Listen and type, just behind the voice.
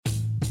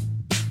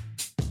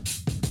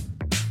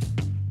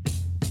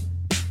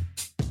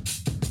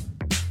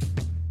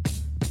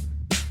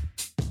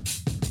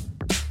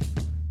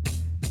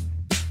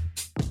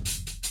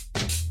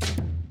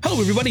Hello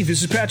everybody,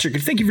 this is Patrick,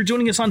 and thank you for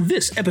joining us on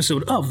this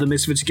episode of The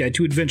Misfits Guide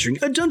to Adventuring,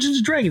 a Dungeons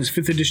 & Dragons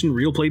 5th edition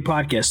real play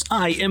podcast.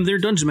 I am their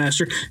Dungeon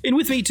Master, and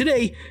with me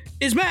today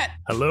is Matt.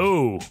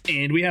 Hello.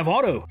 And we have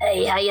Otto.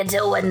 Hey, how you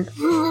doing? And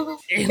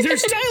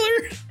there's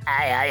Tyler.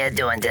 Hi, how you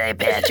doing today,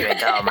 Patrick?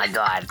 Oh my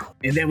god.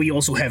 And then we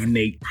also have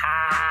Nate.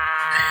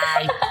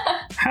 Hi.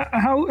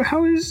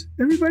 How is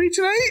everybody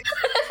tonight?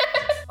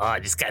 Oh, I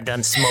just got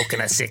done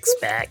smoking a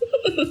six-pack.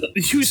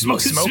 You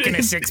Smoking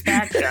a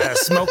six-pack?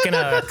 Smoking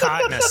a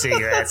cot and a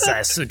cigarette.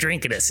 So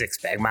drinking a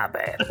six-pack, my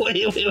bad.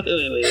 Wait.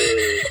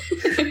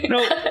 No.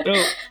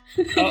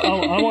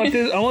 I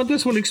want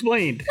this one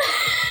explained.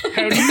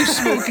 How do you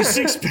smoke a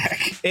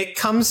six-pack? It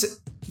comes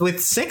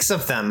with 6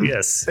 of them.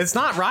 Yes. It's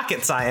not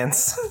rocket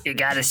science. You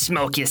gotta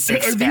smoke your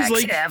six-packs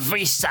like-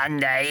 every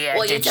Sunday at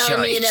Well, the you're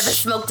telling me you never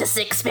church. smoked a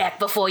six-pack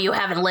before you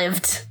haven't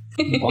lived.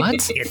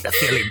 What? Get the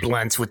Philly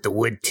blunts with the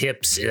wood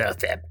tips.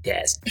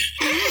 Fantastic.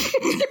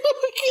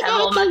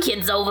 Have all my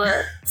kids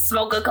over,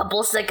 smoke a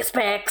couple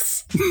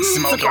six-packs.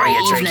 Smoke a all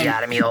your great evening.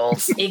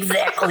 tracheotomy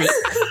Exactly.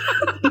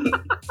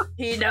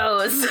 He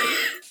knows.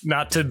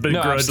 Not to No,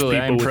 begrudge absolutely.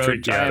 I am people with pro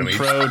tracheotomy.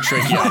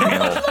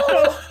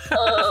 tracheotomy.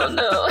 Oh,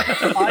 no.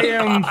 I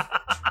am...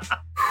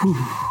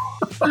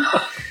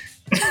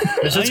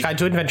 Misfits Guide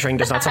to Adventuring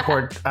does not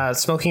support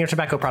smoking or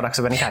tobacco products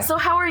of any kind. So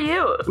how are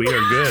you? We are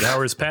good.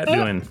 How is Pat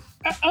doing?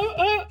 I'm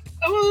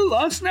a little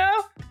lost now.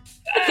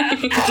 I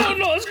don't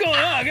know what's going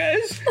on,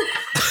 guys.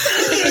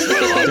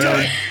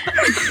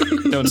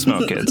 Don't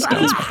smoke, kids.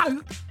 Don't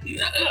smoke.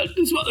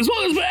 The smoke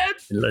is bad.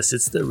 Unless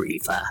it's the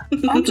reefer.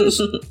 I'm just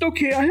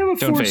okay. I have a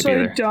Don't vape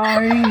foresight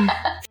die,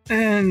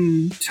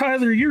 and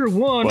Tyler, you're a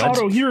 1. What?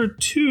 Otto, you're a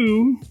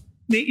 2.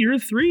 Nate, you're a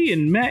 3,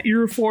 and Matt,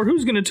 you're a 4.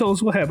 Who's going to tell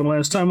us what happened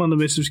last time on the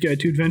Misfits Guide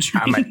to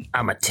Adventuring?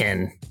 I'm a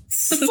 10.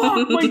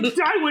 Fuck! My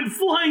die went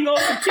flying off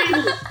the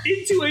table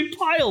into a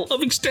pile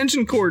of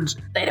extension cords.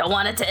 They don't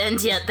want it to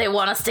end yet. They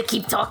want us to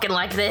keep talking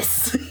like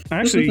this.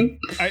 Actually,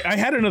 I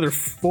had another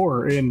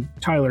 4 in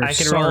Tyler. I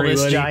can Sorry, roll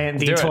this buddy. giant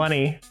Do it.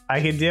 D20. I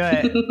can do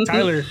it.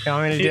 Tyler, You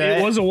want me to do it?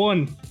 it was a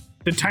 1.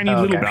 The tiny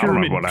Oh, little okay.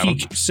 pyramid I don't know what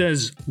peak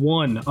says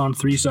 1 on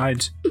 3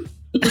 sides.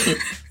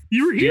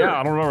 You were here. Yeah,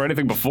 I don't remember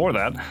anything before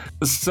that.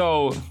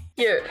 So,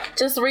 Here,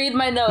 just read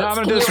my notes. no, I'm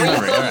going to do this from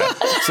memory. All right.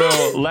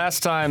 So,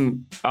 last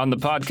time on the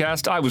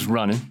podcast, I was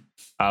running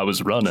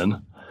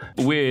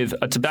with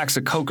a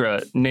Tabaxi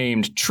Cocra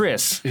named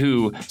Triss,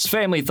 whose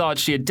family thought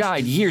she had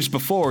died years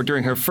before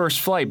during her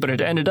first flight, but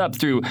had ended up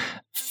through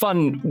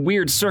fun,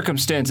 weird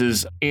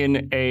circumstances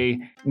in a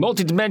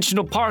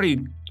multi-dimensional party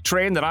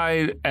train that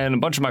I and a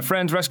bunch of my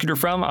friends rescued her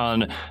from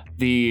on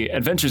the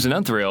Adventures in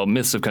Unthrill,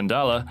 Myths of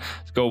Kandala.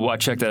 Go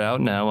check that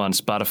out now on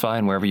Spotify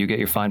and wherever you get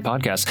your fine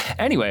podcasts.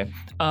 Anyway,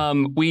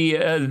 we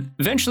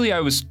eventually I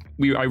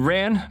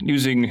ran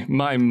using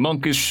my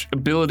monkish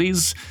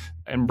abilities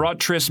and brought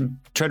Triss,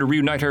 tried to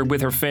reunite her with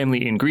her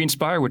family in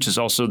Greenspire, which is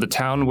also the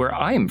town where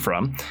I am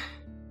from.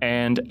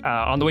 And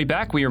on the way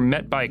back, we were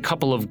met by a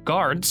couple of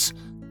guards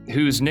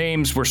whose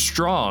names were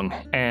Strong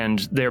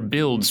and their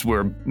builds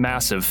were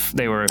massive.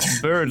 They were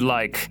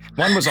bird-like.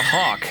 One was a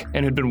hawk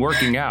and had been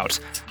working out.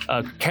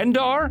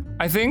 Kendar,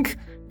 I think?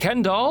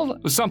 Kendall?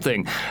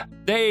 Something.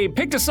 They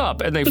picked us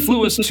up and they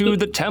flew us to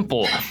the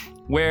temple,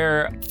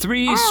 where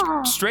 3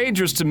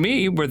 strangers to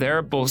me were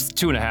there, both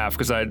 2.5,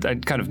 because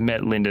I'd kind of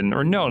met Lyndon,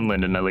 or known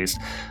Lyndon at least,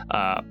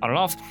 on and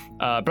off.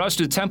 Brought us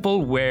to the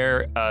temple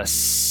where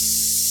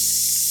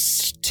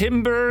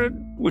Timber,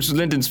 which is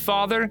Lyndon's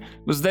father,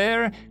 was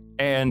there,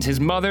 and his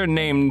mother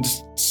named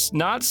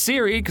not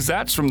Ciri, because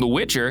that's from The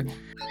Witcher.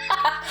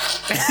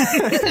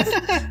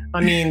 I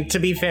mean, to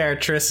be fair,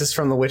 Triss is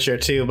from The Witcher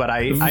too, but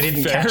I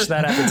didn't Fair. catch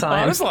that at the Oh,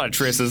 time. there's a lot of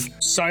Trisses.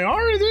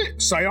 Sayar, is it?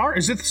 Sayar?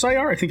 Is it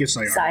Sayar? I think it's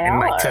Sayar. And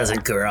my cousin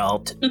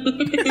Geralt.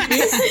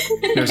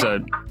 There's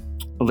a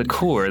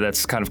liqueur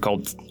that's kind of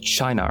called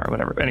Shinar or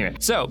whatever. Anyway,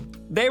 so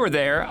they were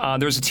there.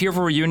 There was a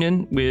tearful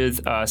reunion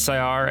with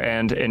Sayar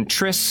and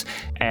Triss,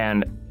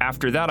 and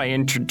after that I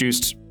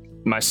introduced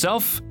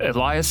myself,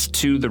 Elias,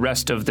 to the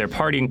rest of their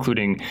party,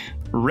 including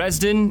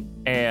Resden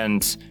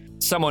and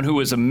someone who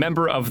was a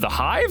member of the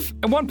Hive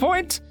at one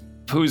point,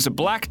 who's a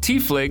black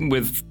tiefling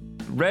with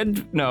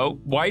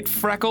white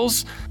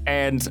freckles,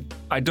 and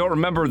I don't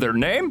remember their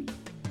name,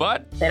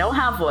 but They don't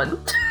have one.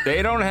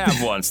 they don't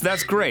have one, so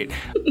that's great.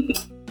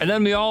 And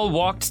then we all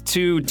walked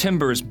to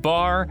Timber's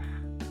bar,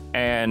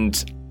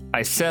 and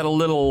I said a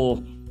little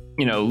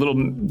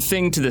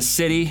thing to the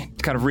city,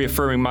 kind of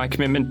reaffirming my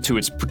commitment to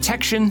its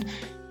protection,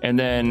 and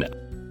then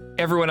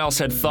everyone else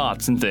had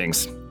thoughts and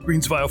things.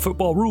 Greensville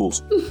football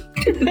rules.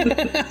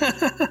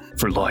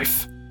 For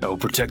life, I will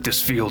protect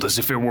this field as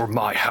if it were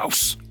my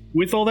house.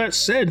 With all that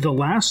said, the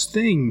last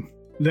thing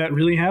that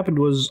really happened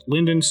was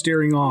Lyndon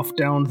staring off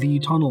down the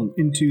tunnel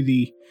into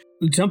the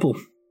temple,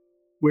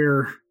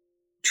 where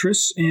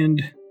Triss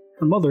and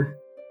her mother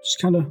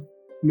just kind of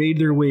made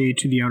their way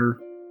to the outer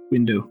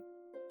window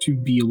to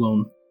be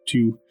alone,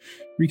 to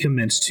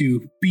recommence,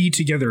 to be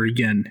together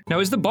again. Now,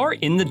 is the bar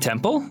in the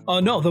temple?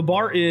 No, the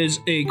bar is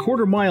a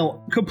quarter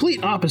mile,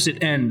 complete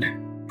opposite end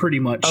pretty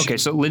much. Okay,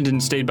 so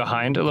Lyndon stayed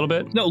behind a little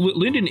bit? No,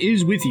 Lyndon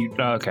is with you.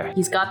 Okay.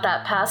 He's got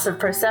that passive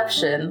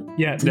perception.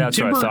 Yeah, That's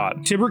what I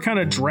thought. Timber kind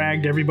of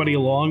dragged everybody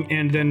along,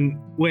 and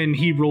then when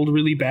he rolled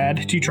really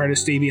bad to try to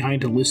stay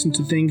behind to listen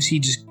to things,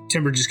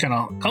 Timber just kind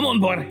of, come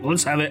on, boy,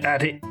 let's have it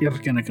at it. You're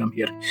gonna come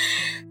here.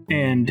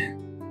 And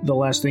the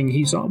last thing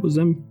he saw was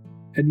them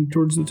heading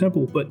towards the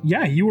temple. But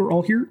yeah, you were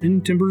all here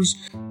in Timber's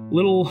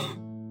little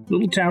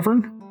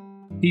tavern.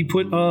 He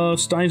put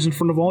steins in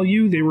front of all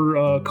you. They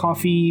were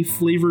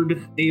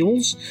coffee-flavored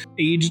ales,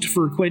 aged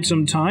for quite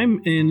some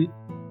time, and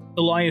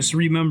Elias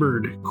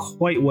remembered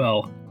quite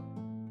well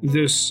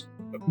this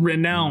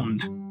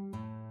renowned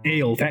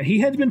ale that he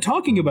had been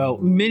talking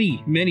about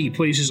many, many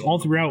places all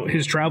throughout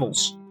his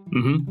travels.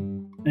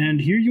 Mm-hmm.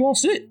 And here you all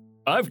sit.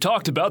 I've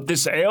talked about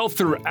this ale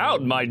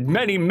throughout my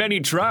many, many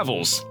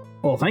travels.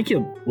 Oh, thank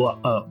you,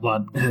 lad.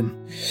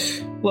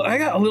 Well, I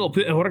got a little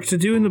bit of work to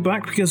do in the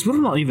back because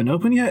we're not even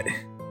open yet.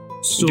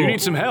 So, Do you need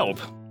some help?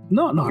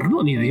 No, I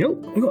don't need any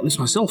help. I got this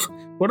myself.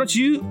 Why don't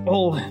you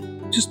all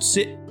just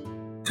sit?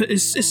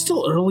 It's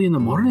still early in the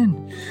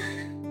morning.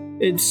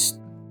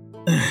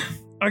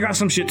 I got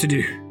some shit to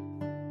do.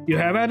 You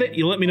have at it.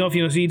 You let me know if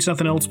you need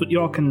something else, but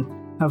y'all can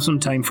have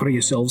some time for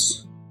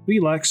yourselves.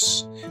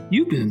 Relax.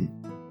 You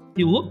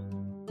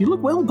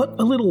look well, but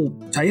a little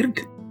tired.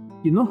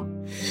 You know,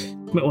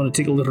 might want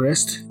to take a little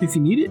rest if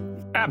you need it.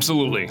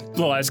 Absolutely.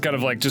 Elias kind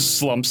of like just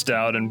slumps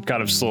down and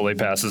kind of slowly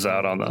passes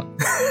out on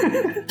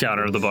the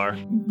counter of the bar.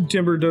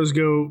 Timber does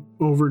go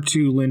over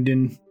to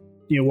Lyndon,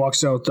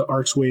 walks out the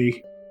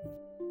archway.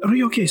 Are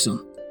you okay,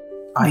 son?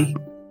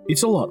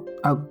 It's a lot.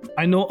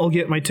 I know I'll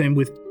get my time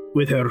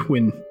with her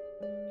when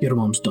your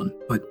mom's done,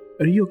 but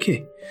are you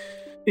okay?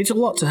 It's a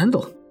lot to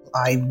handle.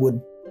 I would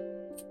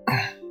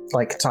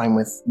like time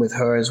with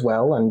her as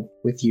well, and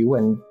with you,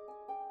 and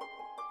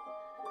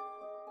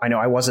I know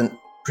I wasn't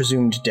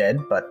presumed dead,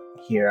 but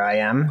here I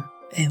am.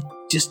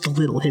 Just a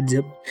little heads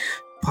up.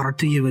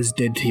 Part of you is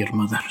dead to your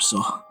mother, so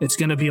it's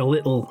gonna be a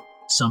little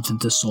something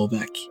to sew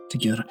back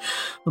together.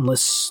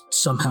 Unless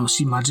somehow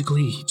she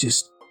magically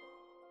just,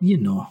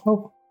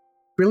 Oh,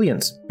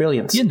 brilliance.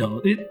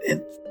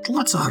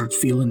 Lots of hard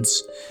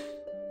feelings.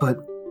 But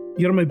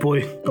you're my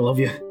boy, I love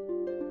you.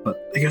 But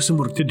I got some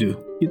work to do.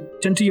 You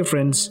tend to your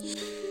friends.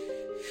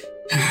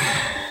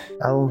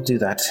 I'll do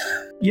that.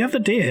 You have the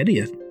day ahead of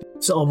you.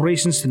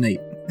 Celebrations tonight.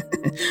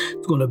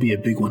 It's gonna be a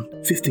big one.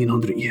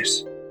 1,500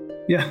 years.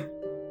 Yeah.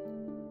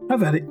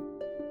 Have at it.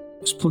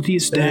 There's plenty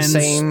of Been the stands.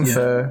 same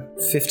for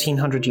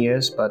 1,500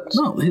 years, but...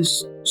 No,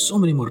 there's so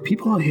many more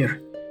people out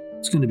here.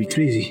 It's gonna be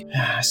crazy.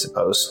 I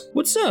suppose.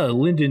 What's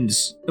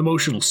Lyndon's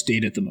emotional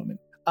state at the moment?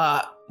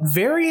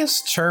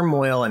 Various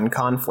turmoil and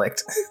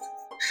conflict.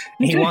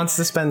 He wants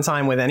to spend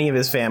time with any of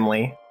his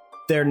family.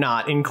 They're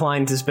not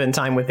inclined to spend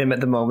time with him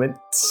at the moment,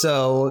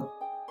 so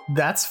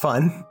that's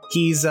fun.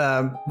 He's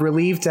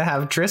relieved to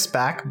have Triss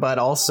back, but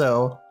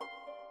also,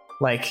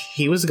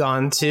 he was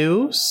gone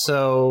too,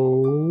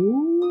 so...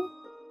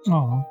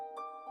 Oh.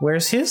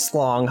 Where's his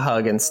long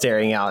hug and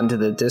staring out into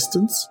the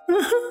distance?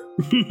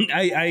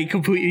 I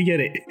completely get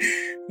it.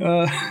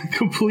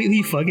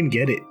 Completely fucking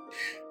get it.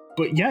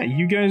 But yeah,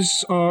 you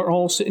guys are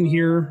all sitting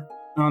here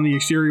on the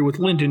exterior with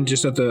Lyndon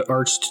just at the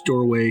arched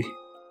doorway.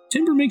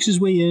 Timber makes his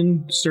way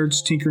in,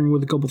 starts tinkering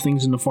with a couple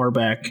things in the far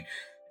back.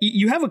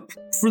 You have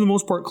for the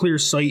most part, clear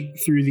sight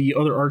through the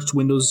other arched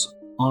windows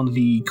on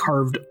the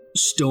carved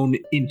stone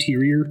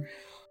interior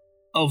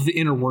of the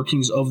inner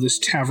workings of this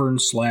tavern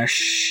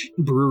 /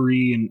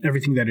 brewery and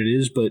everything that it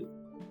is. But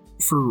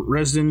for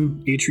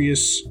Resden,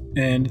 Atreus,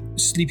 and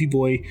Sleepy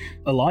Boy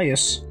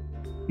Elias,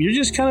 you're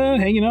just kind of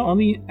hanging out on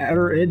the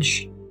outer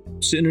edge,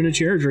 sitting in a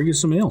chair, drinking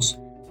some ales.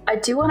 I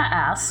do want to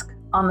ask,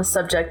 on the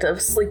subject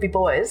of sleepy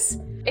boys,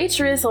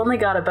 Atreus only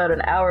got about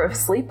an hour of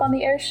sleep on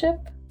the airship.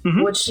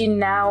 Mm-hmm. Would she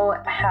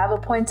now have a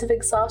point of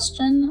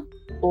exhaustion?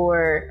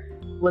 Or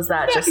was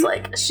that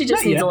she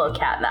just needs a little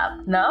cat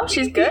nap? No?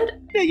 She's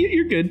good? Yeah,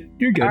 you're good.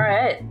 You're good. All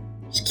right.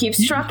 She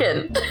keeps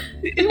trucking.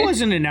 It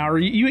wasn't an hour.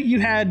 You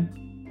had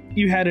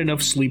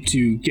enough sleep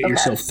to get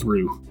yourself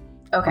through.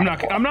 Okay.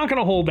 I'm not going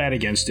to hold that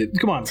against it.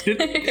 Come on.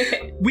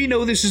 We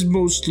know this is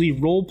mostly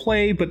role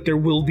play, but there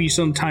will be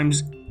some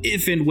times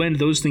if and when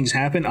those things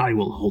happen, I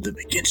will hold them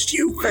against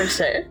you. For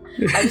sure.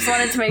 I just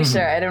wanted to make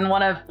sure. I didn't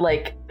want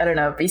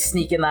to, be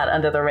sneaking that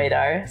under the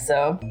radar,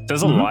 so.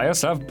 Does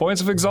Elias have points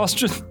of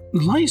exhaustion?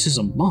 Elias is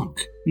a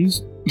monk.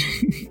 He's...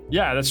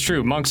 Yeah, that's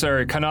true. Monks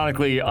are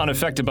canonically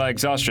unaffected by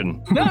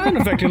exhaustion. Not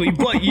unaffectedly,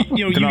 but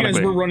you guys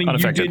were running.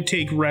 Unaffected. You did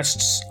take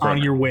rests on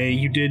your way.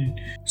 You did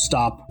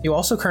stop. You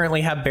also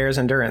currently have Bear's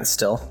Endurance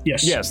still.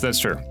 Yes, that's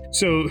true.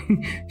 So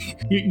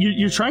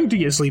you're trying to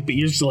get sleep, but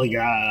you're just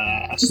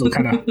still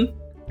kind of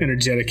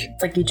energetic.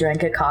 It's like you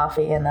drank a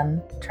coffee and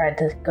then tried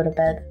to go to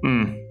bed.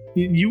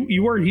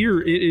 You are here.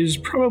 It is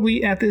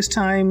probably at this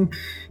time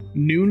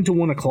noon to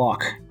 1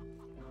 o'clock.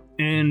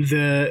 And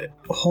the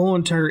whole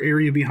entire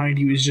area behind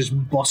you is just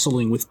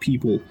bustling with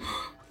people.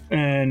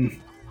 And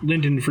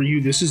Lyndon, for you,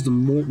 this is the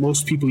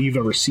most people you've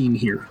ever seen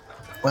here.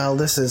 Well,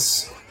 this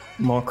is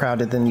more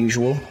crowded than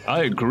usual.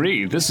 I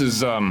agree. This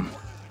is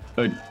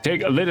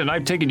Lyndon,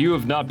 I've taken you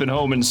have not been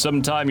home in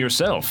some time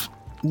yourself.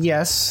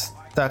 Yes,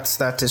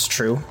 that is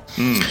true.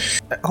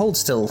 Hold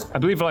still. I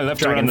believe I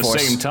left Dragon around the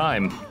Force. same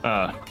time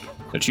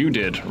that you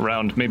did,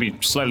 around maybe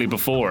slightly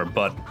before,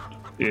 but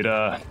it,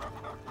 the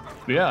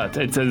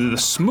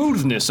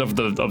smoothness of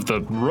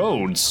the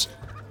roads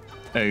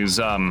is,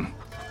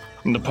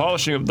 the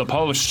polishing of the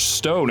polished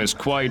stone is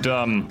quite,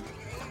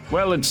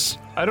 well,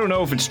 I don't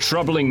know if it's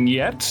troubling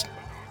yet,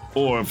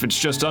 or if it's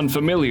just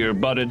unfamiliar,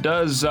 but it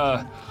does,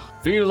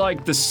 feel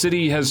like the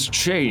city has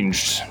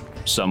changed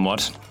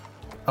somewhat.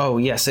 Oh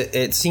yes,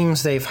 it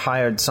seems they've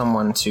hired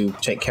someone to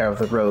take care of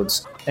the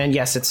roads. And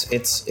yes,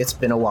 it's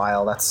been a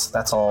while.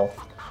 That's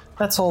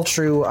all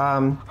true.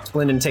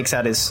 Lyndon takes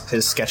out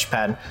his sketch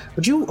pad.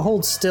 Would you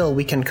hold still?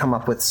 We can come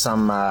up with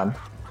some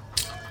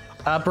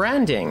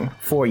branding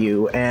for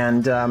you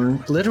and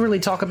literally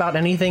talk about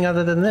anything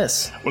other than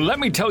this. Well, let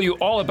me tell you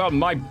all about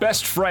my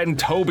best friend,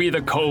 Toby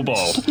the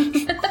Kobold.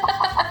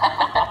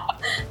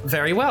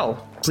 Very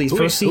well. Please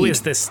proceed. Who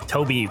is this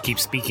Toby you keep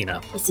speaking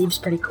of? He seems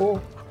pretty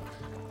cool.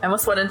 I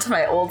almost went into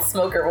my old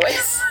smoker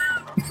voice.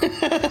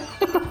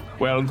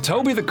 Well,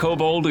 Toby the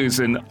Kobold is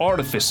an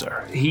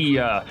artificer. He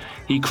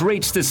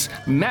creates this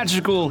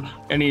magical,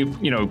 and he,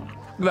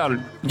 without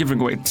giving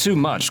away too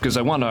much, because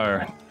I want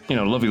our,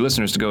 lovely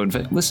listeners to go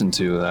and listen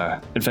to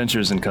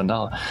Adventures in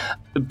Kandala.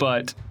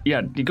 But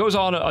yeah, he goes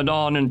on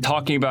and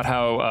talking about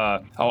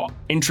how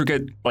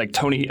intricate like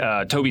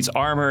Toby's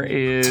armor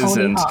is,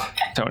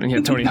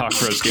 Tony Hawk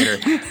Pro Skater.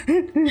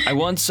 I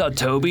once saw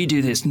Toby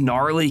do this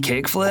gnarly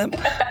kickflip.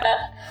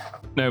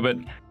 No, but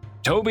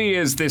Toby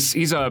is this.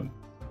 He's a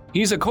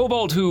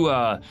kobold who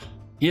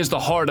he has the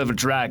heart of a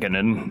dragon,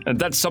 and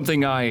that's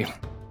something I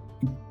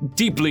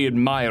deeply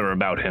admire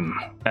about him,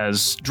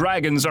 as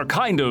dragons are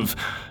kind of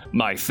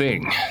my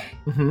thing.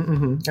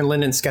 And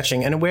Lyndon's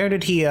sketching. And where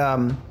did he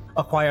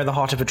acquire the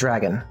heart of a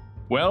dragon?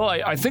 Well,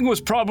 I think it was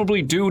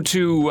probably due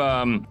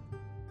to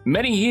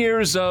many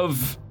years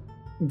of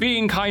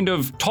being kind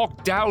of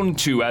talked down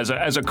to as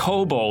a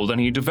kobold, and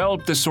he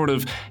developed this sort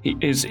of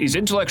his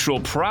intellectual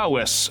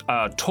prowess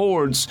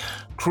towards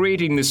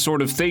creating this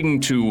sort of thing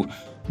to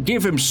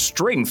give him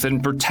strength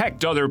and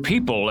protect other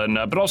people, and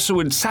but also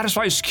would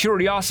satisfy his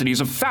curiosity.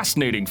 He's a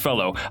fascinating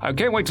fellow. I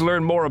can't wait to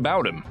learn more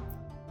about him.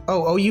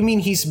 Oh, you mean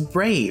he's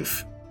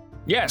brave?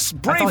 Yes,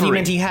 bravery. I thought he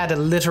meant he had a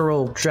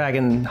literal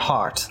dragon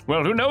heart.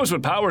 Well, who knows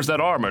what powers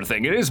that armor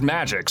thing? It is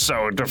magic,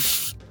 so...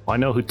 I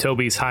know who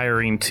Toby's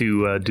hiring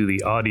to do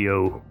the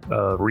audio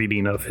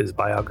reading of his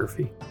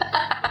biography.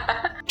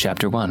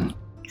 Chapter 1.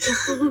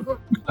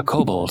 A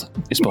kobold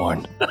is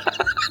born.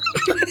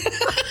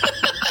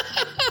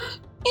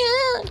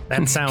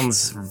 That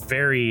sounds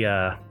very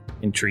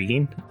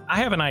intriguing. I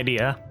have an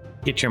idea.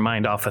 Get your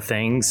mind off of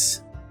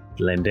things.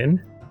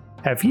 Lyndon,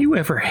 have you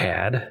ever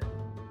had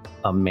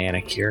a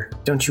manicure?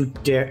 Don't you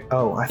dare.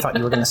 Oh, I thought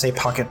you were going to say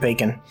pocket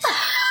bacon.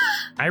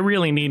 I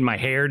really need my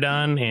hair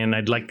done, and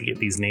I'd like to get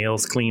these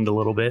nails cleaned a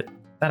little bit.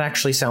 That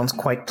actually sounds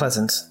quite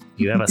pleasant.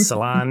 Do you have a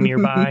salon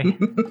nearby?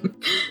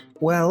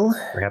 Well,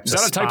 Perhaps Is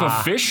that a type spa?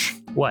 of fish?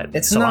 What?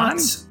 it's salon?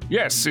 not.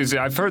 Yes,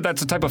 I've heard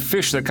that's a type of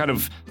fish that kind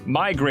of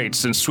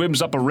migrates and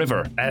swims up a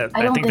river. I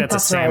don't think think that's a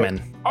that's right.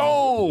 salmon.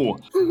 Oh,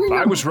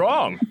 I was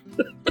wrong.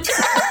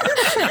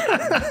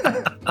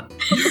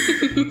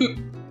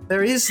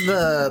 There is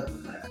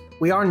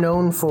we are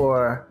known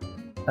for,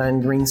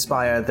 in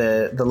Greenspire,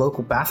 the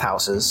local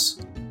bathhouses.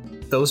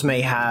 Those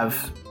may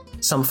have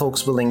some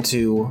folks willing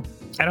to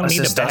I don't need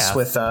a assist us bath.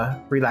 with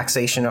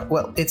relaxation.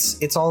 Well,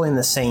 it's all in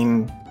the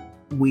same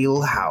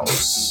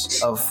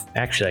wheelhouse of...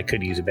 Actually, I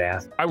could use a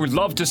bath. I would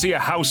love to see a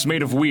house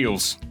made of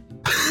wheels.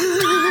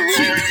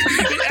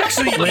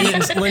 Actually,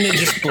 Lyndon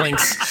just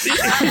blinks.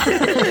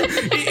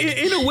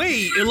 in a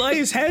way,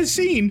 Elias has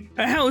seen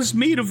a house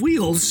made of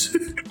wheels.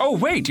 Oh,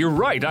 wait, you're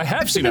right. I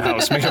have seen a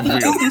house made of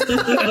wheels.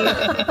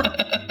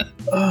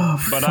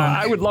 But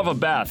I would love a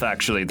bath,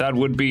 actually. That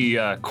would be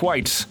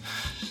quite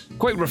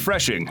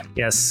refreshing.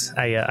 Yes,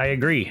 I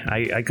agree.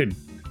 I could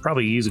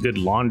probably use a good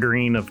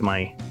laundering of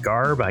my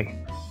garb. I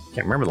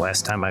can't remember the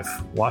last time I've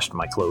washed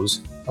my clothes.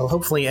 Well,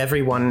 hopefully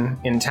everyone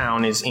in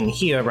town is in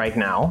here right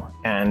now,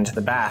 and the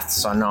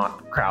baths are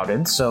not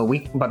crowded,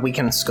 but we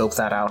can scope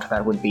that out.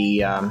 That would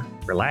be,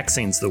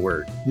 Relaxing's the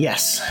word.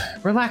 yes.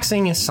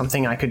 Relaxing is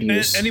something I could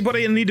use.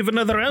 Anybody in need of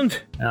another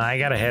round? I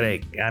got a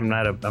headache. I'm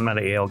not a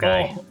ale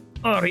guy. Oh,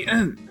 all right.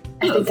 I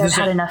think I've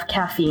had enough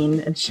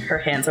caffeine, and her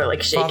hands are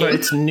like shaking. Father,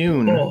 it's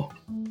noon. Oh,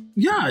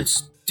 yeah,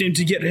 it's time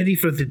to get ready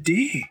for the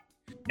day.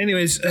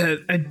 Anyways,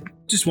 I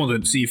just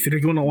wanted to see if you're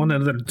going to want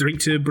another drink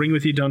to bring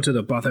with you down to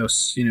the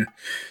bathhouse.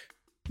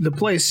 The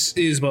place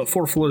is about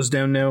 4 floors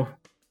down now.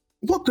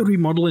 A lot of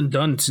remodeling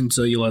done since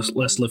you last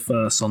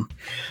left, son.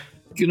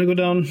 Gonna go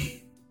down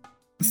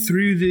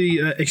through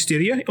the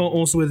exterior,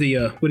 also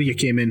where you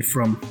came in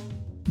from.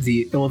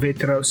 The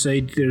elevator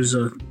outside.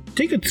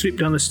 Take a trip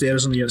down the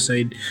stairs on the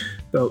outside,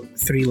 about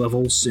 3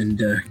 levels,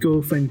 and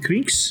go find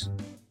Creeks,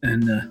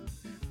 and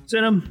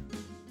send him.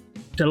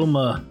 Tell him,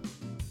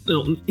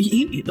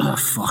 he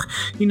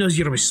knows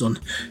you're my son.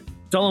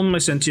 Tell him I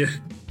sent you.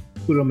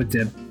 Put him a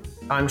tip.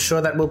 I'm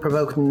sure that will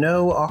provoke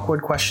no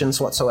awkward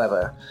questions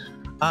whatsoever.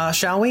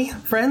 Shall we,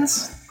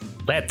 friends?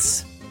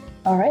 Let's.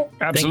 All right.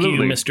 Absolutely.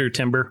 Thank you, Mr.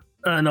 Timber.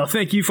 No,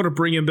 thank you for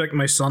bringing back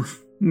my son.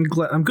 I'm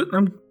glad. I'm good.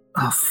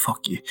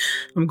 Fuck you.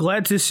 I'm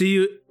glad to see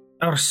you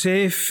are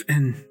safe.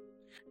 And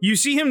you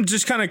see him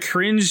just kind of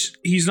cringe.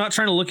 He's not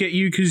trying to look at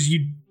you because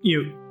you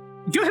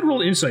go ahead and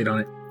roll insight on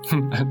it.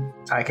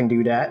 I can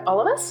do that. All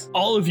of us?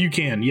 All of you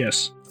can,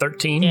 yes.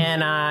 13.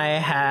 And I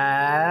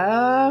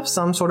have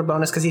some sort of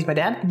bonus because he's my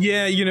dad.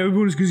 Yeah,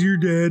 bonus because you're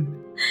dead.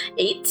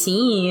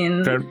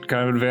 18.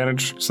 Kind of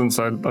advantage since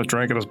I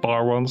drank at his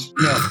bar once.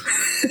 No.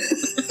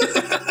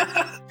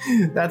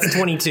 That's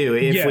 22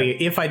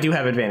 if I do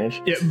have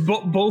advantage. Yeah,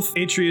 both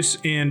Atreus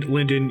and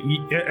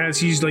Lyndon, as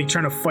he's like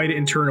trying to fight it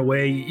and turn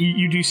away,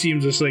 you do see him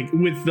just like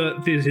with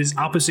his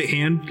opposite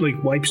hand,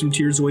 like wipe some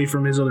tears away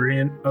from his other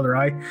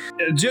eye.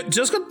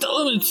 Just gonna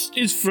tell him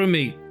it's from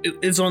me.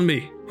 It's on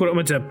me. Put up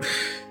my tab.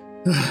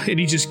 And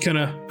he just kind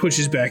of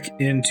pushes back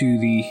into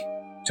the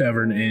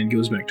tavern and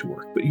goes back to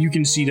work. But you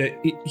can see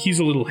that he's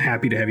a little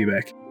happy to have you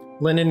back.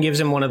 Lyndon gives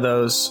him one of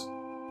those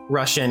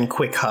Russian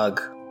quick hug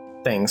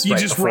things. You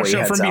right just before rush he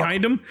up heads from out.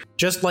 behind him?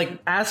 Just like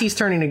as he's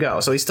turning to go.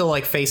 So he's still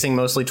like facing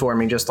mostly toward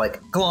me, just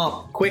like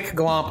glomp, quick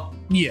glomp,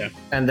 Yeah.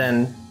 and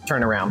then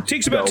turn around.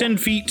 Takes about 10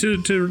 feet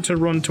to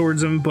run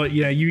towards him, but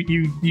yeah,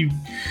 you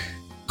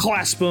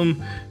clasp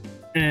him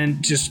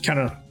and just kind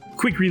of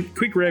quick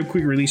grab,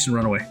 quick release, and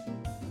run away.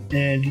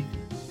 And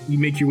you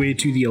make your way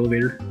to the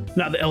elevator.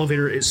 Not the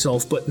elevator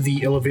itself, but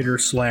the elevator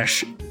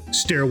 /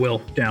 stairwell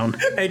down.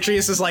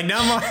 Atreus is like,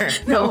 no more.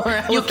 No,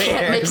 more you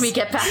can't make elevators." me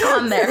get back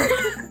on there.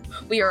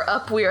 We are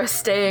up. We are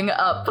staying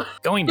up.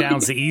 Going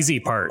down's the easy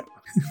part.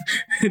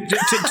 to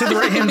the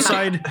right-hand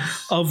side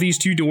of these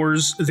two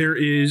doors, there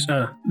is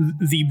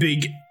the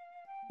big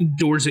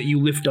doors that you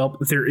lift up.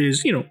 There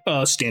is,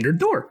 a standard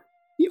door.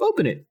 You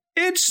open it.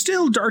 It's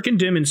still dark and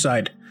dim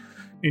inside.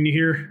 And you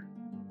hear,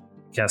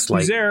 Cast who's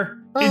light. there?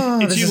 Oh,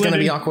 It's this you, is going to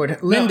Lyndon. be awkward.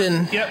 No,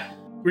 Lyndon. Yep.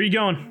 Where are you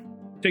going?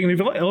 Taking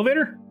the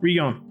elevator? Where are you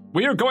going?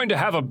 We are going to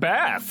have a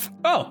bath.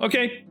 Oh,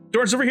 okay.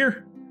 Door's over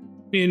here.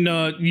 And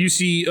you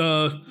see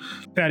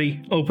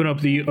Patty open up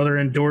the other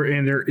end door,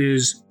 and there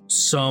is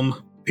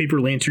some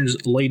paper lanterns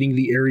lighting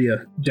the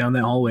area down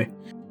that hallway.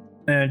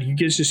 And you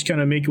guys just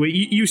kind of make your way.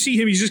 You see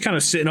him, he's just kind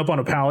of sitting up on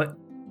a pallet,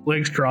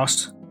 legs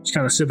crossed, just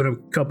kind of sipping a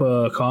cup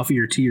of coffee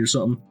or tea or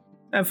something.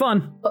 Have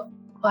fun.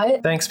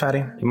 What? Thanks, Patty.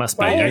 It must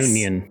be Yes. a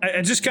union.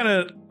 I just kind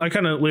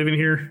of live in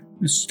here.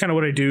 It's kind of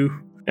what I do.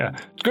 Yeah,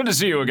 it's good to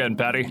see you again,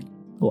 Patty.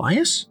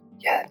 Elias?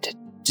 Yeah,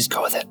 just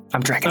go with it.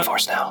 I'm Dragon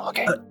Force now,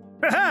 okay?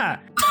 Aha!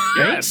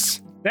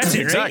 Yes. That's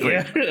it, right? Exactly.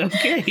 Yeah.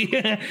 Okay.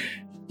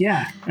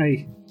 Yeah,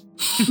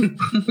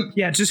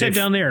 yeah, just head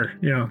down there.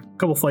 A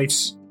couple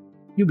flights.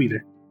 You'll be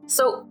there.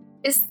 So,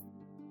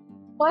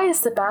 why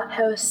is the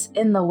bathhouse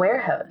in the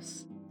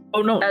warehouse?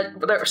 Oh, no.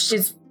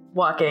 She's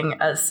walking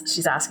as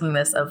she's asking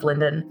this of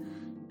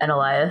Lyndon and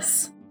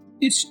Elias.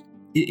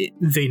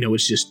 They know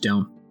it's just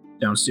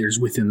downstairs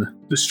within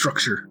the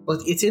structure.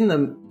 Well,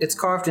 it's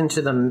carved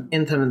into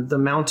the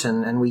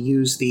mountain, and we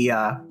use the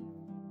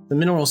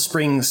mineral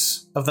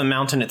springs of the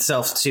mountain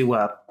itself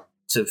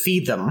to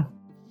feed them.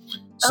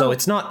 So Oh.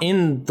 it's not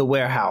in the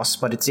warehouse,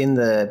 but it's in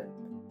the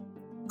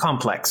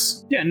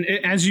complex. Yeah, and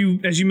as you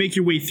make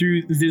your way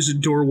through this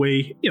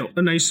doorway,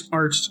 a nice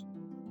arched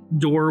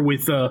door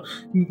with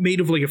made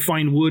of like a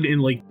fine wood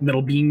and like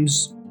metal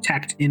beams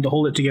tacked in to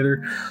hold it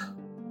together.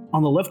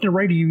 On the left and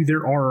right of you,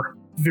 there are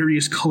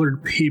various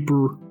colored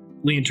paper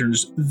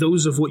lanterns,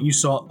 those of what you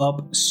saw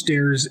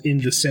upstairs in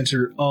the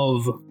center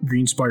of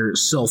Greenspire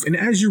itself. And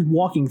as you're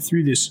walking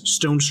through this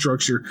stone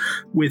structure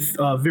with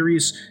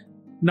various,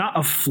 not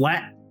a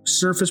flat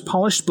surface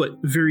polished, but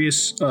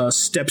various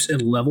steps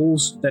and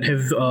levels that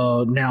have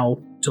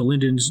now, to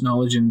Lyndon's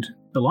knowledge and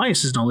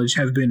Elias's knowledge,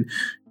 have been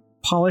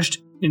polished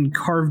and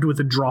carved with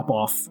a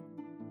drop-off.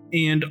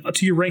 And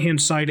to your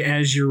right-hand side,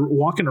 as you're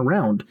walking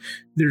around,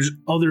 there's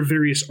other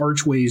various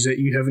archways that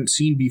you haven't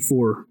seen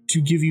before to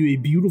give you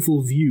a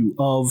beautiful view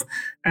of,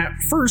 at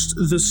first,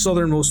 the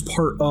southernmost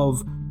part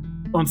of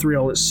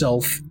Montreal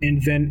itself,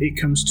 and then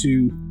it comes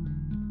to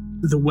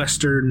the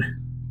western,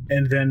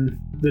 and then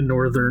the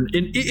northern.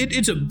 And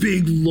it's a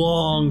big,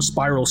 long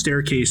spiral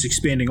staircase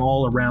expanding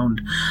all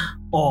around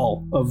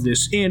all of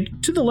this. And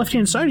to the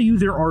left-hand side of you,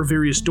 there are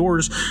various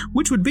doors,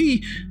 which would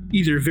be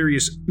either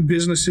various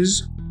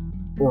businesses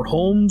or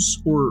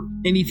homes, or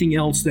anything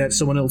else that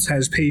someone else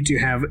has paid to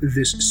have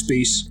this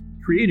space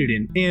created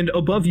in. And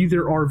above you,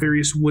 there are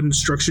various wooden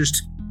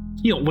structures,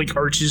 like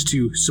arches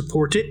to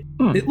support it.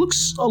 It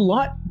looks a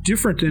lot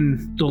different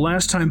than the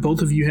last time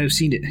both of you have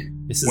seen it.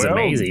 This is Well,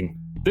 amazing.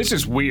 This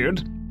is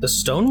weird. The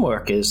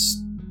stonework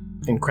is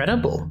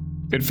incredible.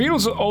 It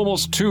feels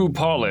almost too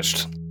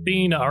polished.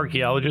 Being an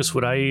archaeologist,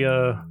 would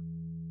I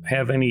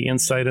have any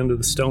insight into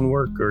the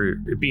stonework, or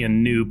it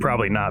being new?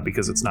 Probably not,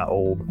 because it's not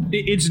old.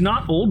 It's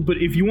not old, but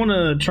if you want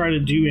to try to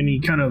do any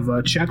kind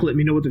of check, let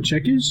me know what the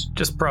check is.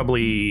 Just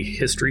probably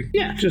history.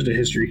 Yeah, just a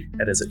history.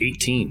 That is an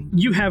 18.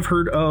 You have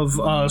heard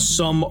of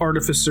some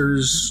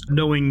artificers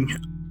knowing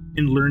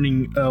and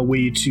learning a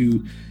way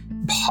to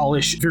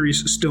polish various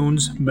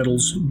stones,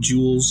 metals,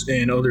 jewels,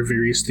 and other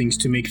various things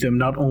to make them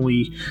not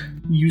only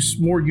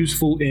more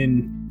useful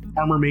in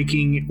armor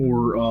making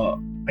or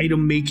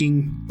item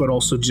making, but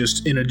also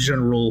just in a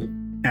general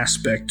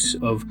aspect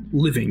of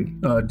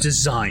living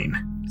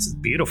design. This is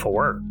beautiful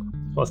work.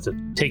 Must have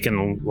taken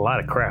a lot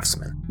of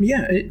craftsmen.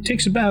 Yeah, it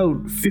takes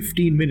about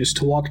 15 minutes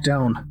to walk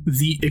down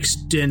the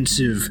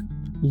extensive,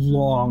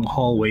 long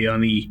hallway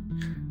on the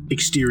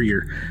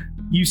exterior.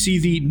 You see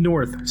the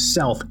north,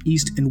 south,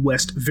 east, and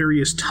west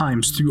various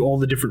times through all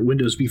the different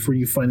windows before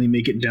you finally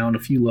make it down a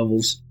few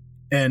levels.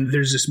 And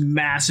there's this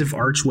massive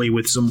archway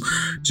with some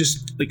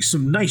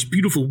nice,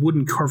 beautiful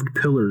wooden carved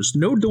pillars.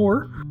 No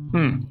door.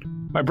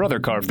 My brother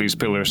carved these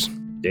pillars.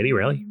 Did he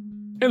really?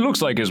 It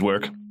looks like his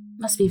work.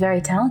 Must be very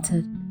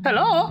talented.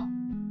 Hello?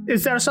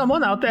 Is there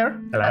someone out there?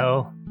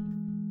 Hello?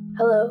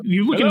 Hello.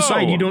 You look Hello.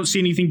 inside, you don't see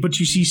anything, but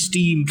you see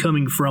steam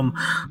coming from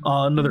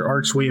another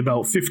archway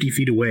about 50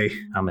 feet away.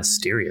 How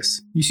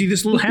mysterious. You see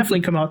this little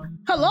halfling come out.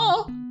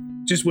 Hello?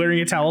 Just wearing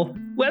a towel.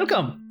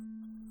 Welcome.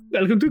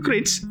 Welcome to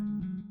Krintz.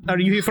 Are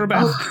you here for a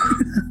bath?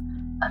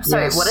 I'm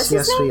sorry, what is his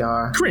Yes, name? we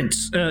are.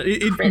 Krintz.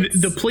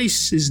 Krintz. The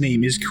place's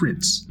name is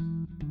Krintz.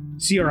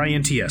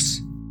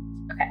 Crints.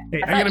 Okay.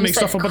 Hey, I I thought gotta you make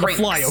stuff said up on the Crinks.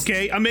 fly,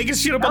 okay? I'm making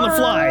shit up on the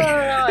fly.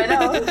 No,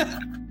 I know.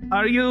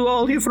 Are you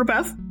all here for a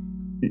bath?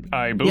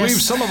 I believe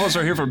Yes. some of us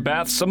are here for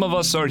baths. Some of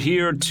us are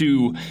here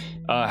to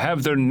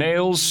have their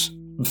nails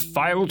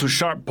filed to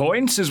sharp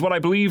points, is what I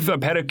believe a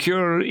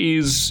pedicure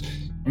is.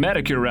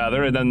 Manicure,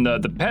 rather, and then the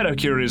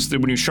pedicure is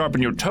when you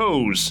sharpen your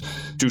toes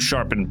to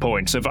sharpen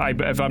points, if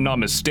I'm not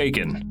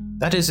mistaken.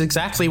 That is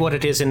exactly what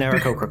it is in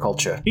Aarakocra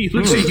culture. He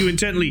looks at you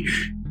intently.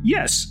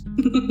 Yes.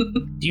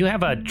 Do you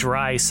have a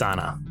dry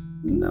sauna?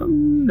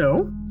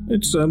 No.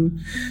 It's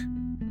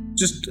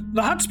just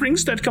the hot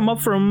springs that come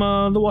up from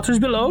the waters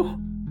below,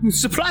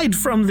 supplied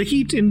from the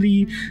heat in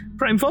the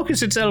prime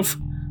focus itself.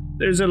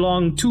 There's a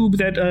long tube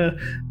that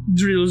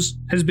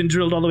has been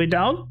drilled all the way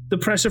down. The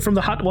pressure from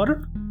the hot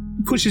water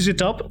pushes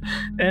it up,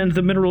 and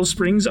the mineral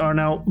springs are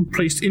now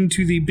placed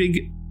into the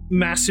big,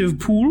 massive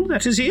pool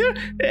that is here,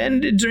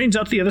 and it drains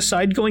out the other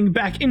side, going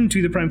back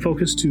into the prime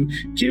focus to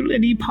kill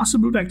any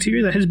possible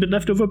bacteria that has been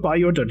left over by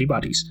your dirty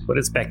bodies. What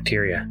is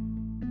bacteria?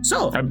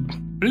 So, I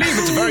believe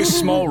it's a very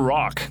small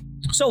rock.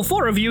 so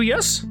 4 of you,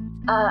 yes?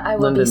 I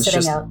will Lyndon's be sitting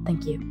just- out,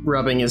 thank you.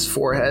 Rubbing his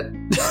forehead.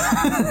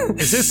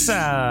 Is this,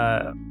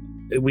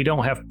 we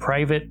don't have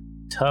private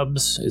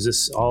tubs? Is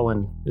this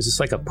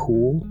like a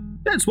pool?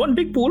 That's one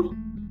big pool.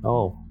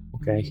 Oh,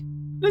 okay.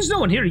 There's no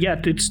one here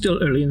yet. It's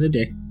still early in the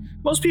day.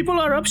 Most people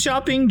are up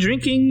shopping,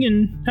 drinking,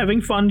 and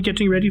having fun,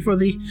 getting ready for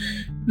the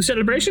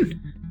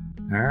celebration.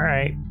 All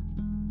right.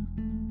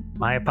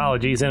 My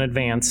apologies in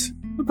advance.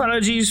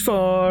 Apologies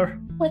for...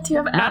 What, do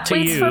you have Not to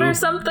athlete's foot you. or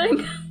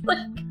something? Like,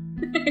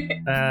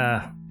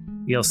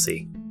 You'll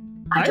see.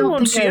 I don't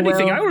won't think see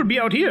anything. will. I will be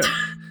out here.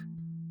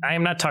 I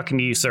am not talking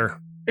to you, sir.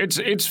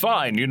 It's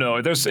fine, you know.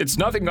 It's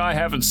nothing I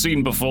haven't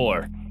seen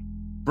before.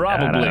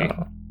 Probably.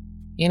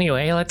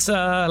 Anyway, let's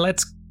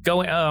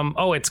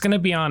go. It's gonna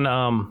be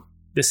on.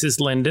 This is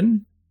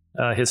Lyndon.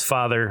 His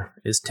father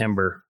is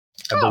Timber.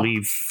 I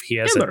believe he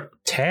has Timber. a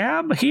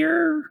tab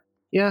here.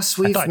 Yes,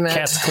 I we've thought met.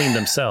 cats clean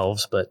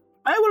themselves, but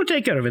I will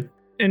take care of it,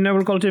 and I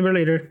will call Timber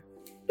later.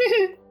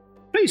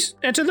 Please,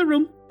 enter the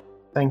room.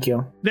 Thank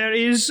you. There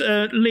is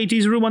a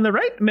ladies' room on the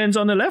right, men's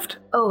on the left.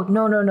 oh,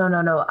 no.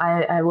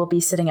 I will be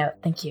sitting out,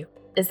 thank you.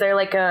 Is there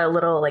like a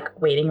little like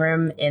waiting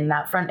room in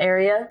that front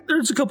area?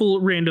 There's a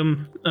couple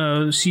random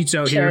seats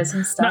out here. Chairs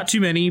and stuff? Not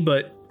too many,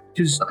 but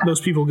because Okay.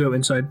 most people go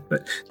inside.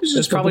 But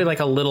There's probably like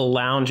a little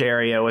lounge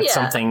area with Yeah.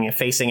 something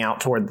facing out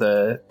toward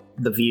the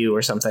view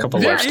or something. Couple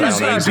There lifestyle is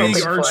a names. big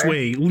Hoping for.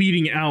 archway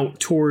leading out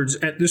towards,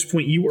 at this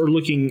point, you are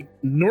looking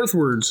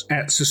northwards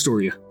at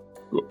Sistoria.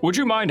 Would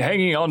you mind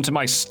hanging on to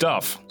my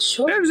stuff?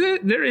 Sure.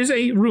 There is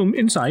a room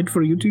inside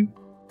for you to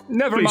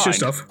Never place your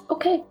mind. stuff.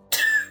 Okay.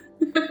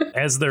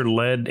 as they're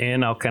led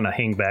in, I'll kind of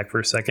hang back for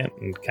a second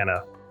and kind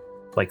of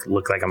like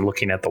look like I'm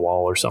looking at the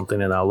wall or something,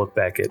 and I'll look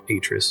back at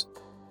Atris.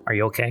 Are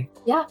you okay?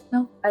 Yeah,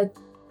 no,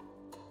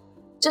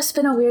 just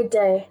been a weird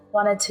day.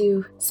 Wanted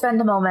to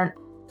spend a moment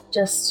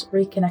just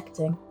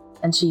reconnecting.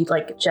 And she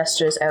like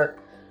gestures out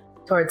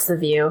towards the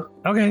view.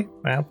 Okay.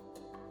 Well,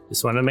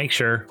 just wanted to make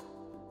sure.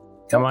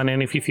 Come on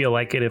in if you feel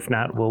like it. If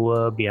not,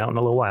 we'll be out in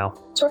a little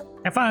while. Sure.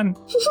 Have fun.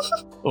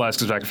 Elias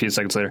comes back a few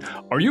seconds later.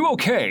 Are you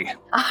okay?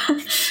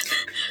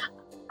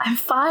 I'm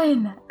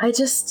fine.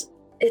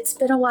 It's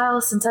been a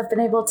while since I've been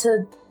able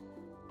to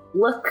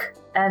look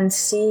and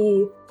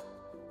see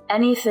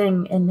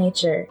anything in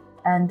nature.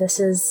 And this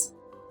is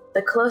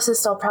the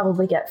closest I'll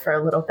probably get for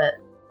a little bit.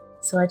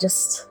 So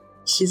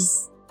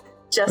she's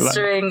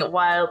gesturing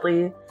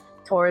wildly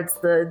towards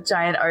the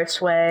giant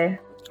archway.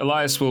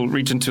 Elias will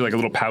reach into like a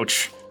little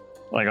pouch,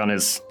 like on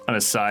his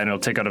side, and he'll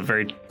take out a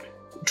very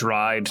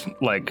dried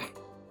like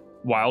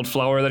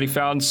wildflower that he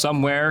found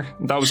somewhere.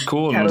 That was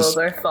cool. And Petals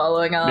are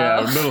falling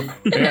off.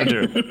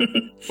 yeah,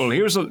 well,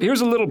 here's a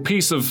little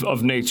piece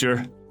of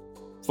nature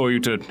for you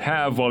to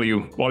have while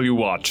you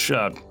watch.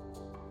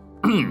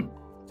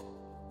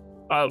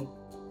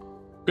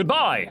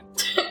 Goodbye.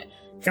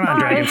 Come on,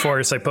 Bye. Dragon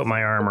Force. I put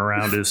my arm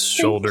around his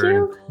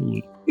shoulder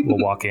and we'll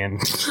walk in.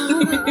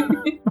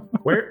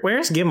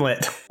 Where's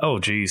Gimlet? Oh,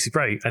 geez.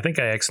 I think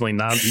I accidentally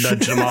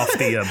nudged him off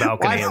the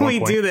balcony. Why at do one we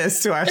point. do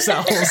this to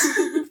ourselves?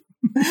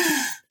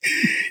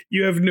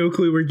 You have no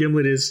clue where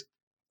Gimlet is.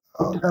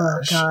 Oh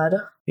God.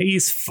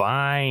 He's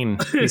fine.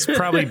 He's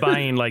probably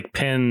buying like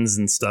pens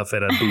and stuff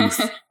at a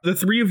booth. The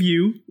three of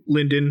you,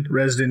 Lyndon,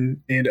 Resden,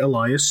 and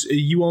Elias,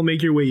 you all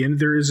make your way in.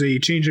 There is a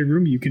changing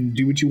room. You can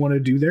do what you want to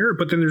do there,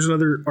 but then there's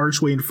another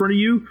archway in front of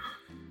you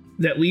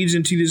that leads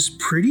into this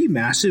pretty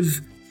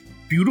massive,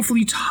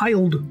 beautifully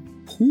tiled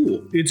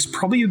pool. It's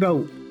probably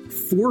about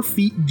 4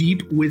 feet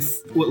deep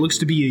with what looks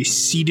to be a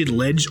seated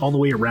ledge all the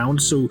way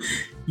around, so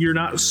you're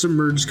not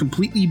submerged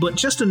completely, but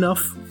just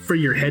enough for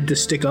your head to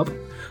stick up.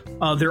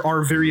 There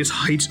are various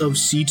heights of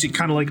seats. It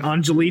kind of like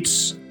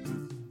undulates,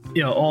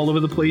 all over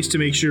the place to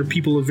make sure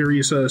people of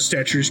various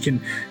statures can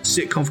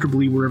sit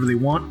comfortably wherever they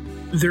want.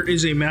 There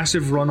is a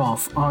massive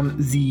runoff on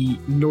the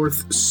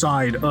north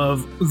side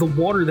of the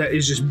water that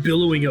is just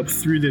billowing up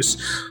through this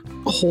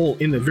hole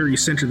in the very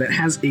center that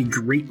has a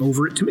grate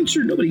over it to make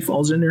sure nobody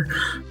falls in there.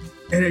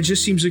 And it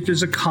just seems like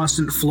there's a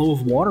constant flow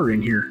of water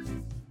in here.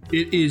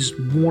 It is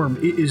warm.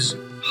 It is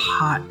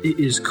hot. It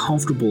is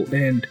comfortable.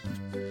 And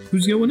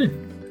who's going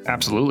in?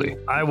 Absolutely.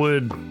 I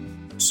would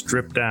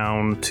strip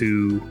down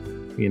to,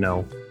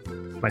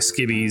 my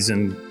skivvies,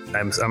 and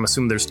I'm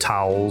assuming there's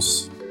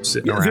towels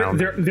sitting around.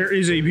 There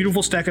is a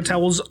beautiful stack of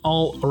towels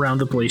all around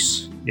the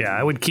place. Yeah,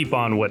 I would keep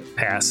on what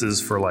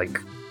passes for like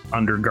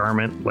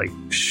undergarment, like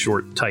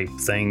short type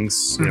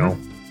things.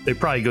 They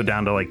probably go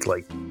down to like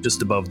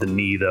just above the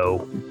knee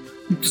though.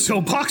 So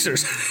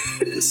boxers.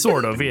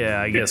 Sort of,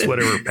 yeah. I guess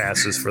whatever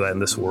passes for that in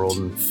this world.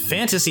 And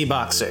Fantasy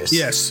boxers.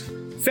 Yes.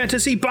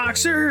 Fantasy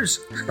boxers!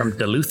 from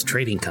Duluth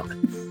Trading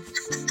Company.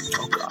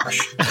 Oh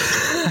gosh.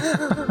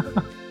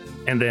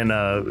 And then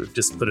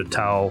just put a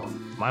towel.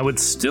 I would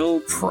still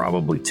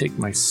probably take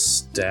my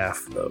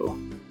staff though,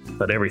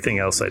 but everything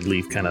else I'd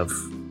leave kind of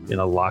in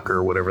a locker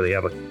or whatever. They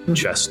have a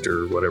chest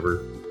or whatever.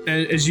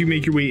 And as you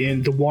make your way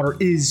in, the water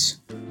is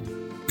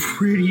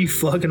pretty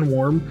fucking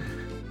warm.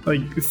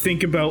 Like,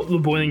 think about the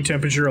boiling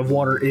temperature of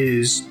water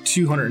is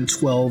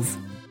 212.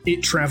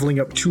 It traveling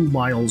up 2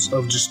 miles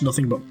of just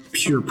nothing but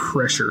pure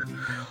pressure.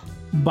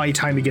 By the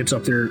time it gets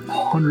up there,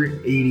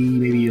 180,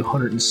 maybe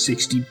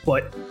 160,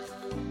 but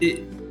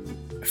it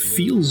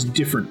feels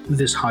different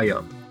this high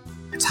up.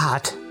 It's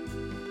hot.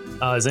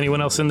 Is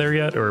anyone else in there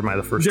yet, or am I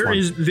the first There one?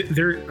 is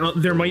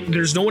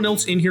there's no one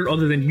else in here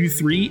other than you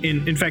three.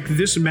 And in fact,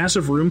 this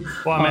massive room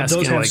Well, I'm does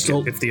asking have like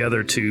still. if the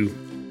other two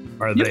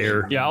are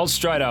there. Yeah, I'll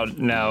stride out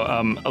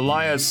now.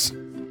 Elias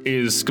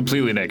is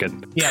completely naked.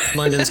 Yeah,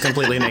 London's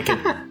completely naked.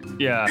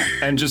 Yeah,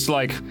 and just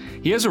like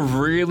he has a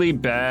really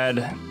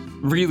bad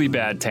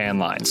tan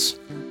lines.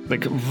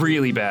 Like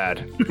really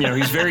bad.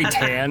 He's very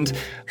tanned,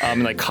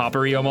 and like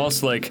coppery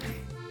almost, like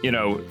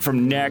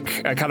from neck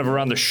kind of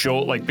around the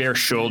shoulder, like bare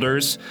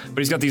shoulders. But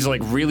he's got these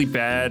like really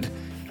bad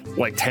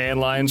like tan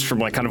lines from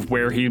like kind of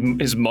where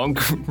his monk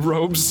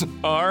robes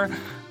are.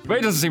 But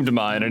he doesn't seem to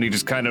mind, and he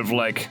just kind of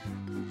like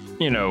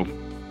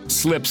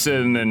slips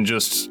in and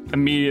just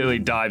immediately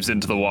dives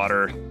into the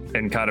water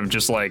and kind of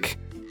just like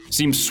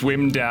seems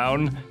swim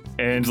down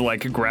and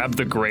like grab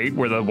the grate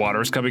where the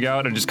water is coming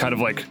out and just kind of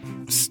like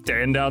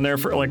stand down there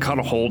for like kind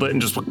of hold it and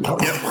just like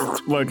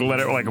let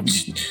it like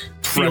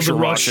pressure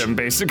rush him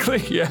basically.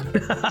 Yeah.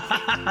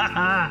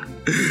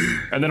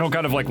 And then he'll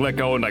kind of like let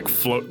go and like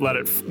float,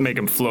 make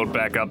him float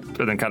back up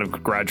and then kind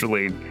of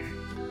gradually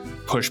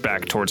push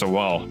back towards a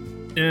wall.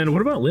 And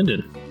what about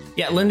Lyndon?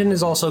 Yeah, Lyndon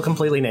is also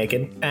completely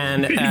naked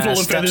and Full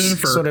of feathers and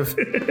fur. sort of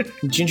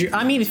ginger.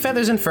 I mean,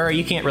 feathers and fur,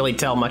 you can't really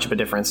tell much of a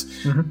difference.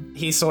 Mm-hmm.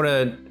 He sort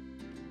of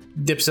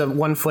dips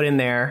one foot in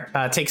there,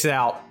 takes it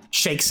out,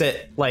 shakes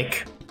it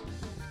like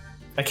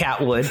a cat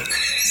would,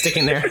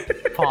 sticking their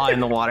paw in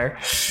the water,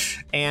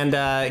 and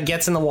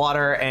gets in the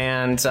water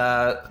and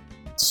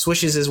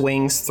swishes his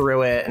wings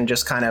through it and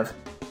just kind of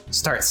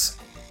starts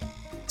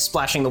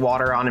splashing the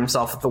water on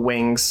himself with the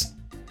wings,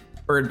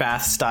 bird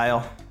bath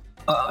style.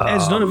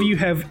 As none of you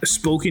have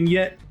spoken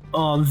yet,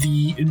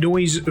 the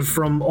noise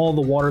from all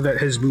the water that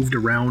has moved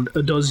around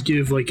does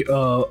give like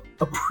a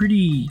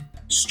pretty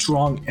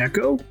strong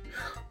echo,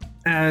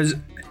 as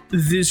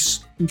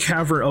this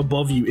cavern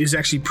above you is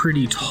actually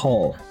pretty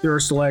tall. There are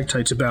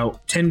stalactites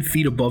about 10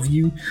 feet above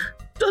you.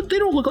 They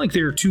don't look like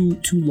they're too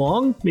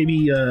long,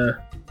 maybe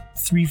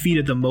 3 feet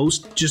at the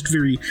most, just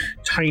very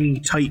tiny,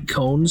 tight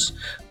cones.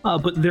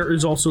 But there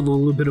is also a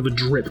little bit of a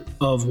drip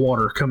of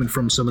water coming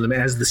from some of them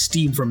as the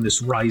steam from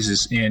this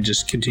rises and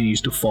just continues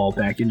to fall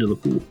back into the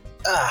pool.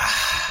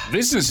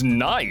 This is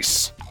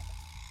nice.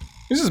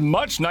 This is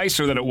much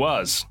nicer than it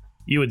was.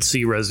 You would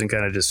see Resden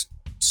kind of just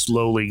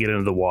slowly get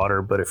into the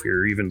water, but if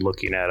you're even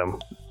looking at him,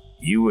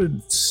 you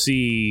would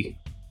see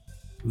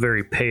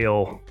very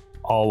pale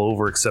all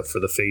over except for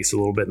the face, a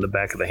little bit in the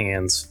back of the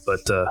hands.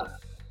 But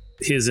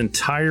his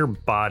entire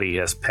body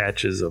has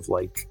patches of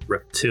like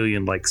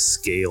reptilian-like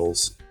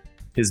scales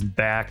his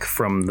back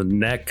from the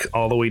neck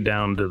all the way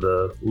down to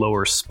the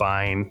lower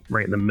spine.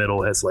 Right in the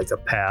middle has like a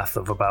path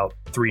of about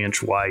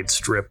 3-inch wide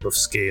strip of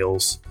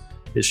scales.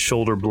 His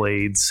shoulder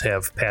blades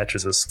have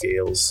patches of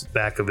scales.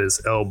 Back of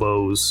his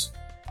elbows,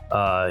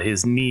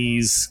 his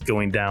knees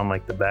going down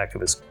like the back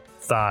of his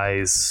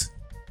thighs,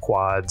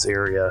 quads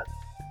area,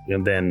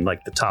 and then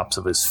like the tops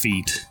of his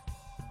feet,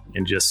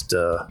 and just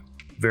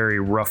very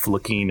rough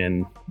looking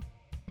and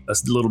a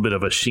little bit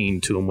of a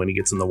sheen to him when he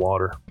gets in the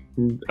water.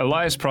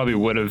 Elias probably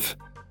would have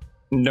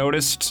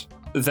noticed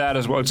that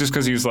as well, just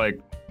because he's like,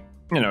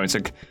 it's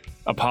like,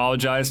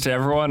 apologize to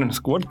everyone. And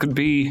what could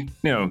he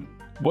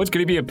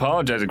be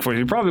apologizing for?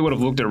 He probably would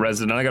have looked at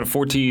Resident. I got a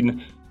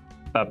 14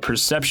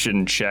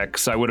 perception check,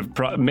 so I would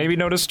have maybe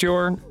noticed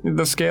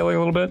the scaling a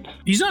little bit.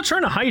 He's not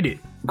trying to hide it.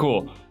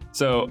 Cool.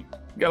 So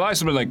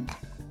Elias would have been like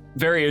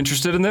very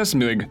interested in this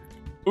and be like,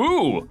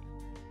 ooh,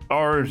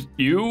 are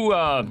you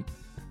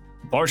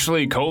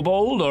partially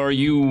kobold, or are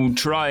you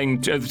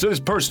trying to... It's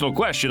a personal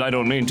question, I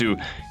don't mean to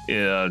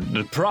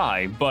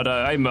pry, but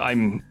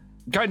I'm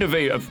kind of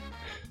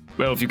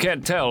well, if you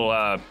can't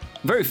tell,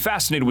 very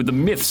fascinated with the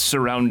myths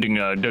surrounding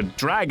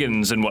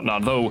dragons and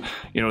whatnot, though,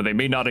 they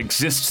may not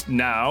exist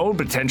now.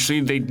 Potentially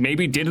they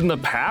maybe did in the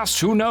past,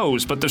 who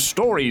knows? But the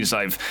stories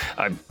are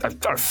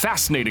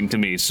fascinating to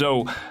me.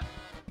 So,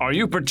 are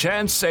you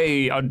perchance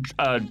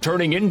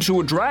turning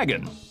into a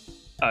dragon?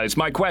 Is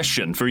my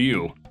question for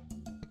you.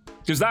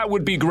 Because that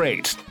would be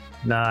great.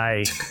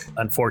 Nah,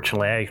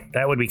 unfortunately,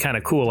 that would be kind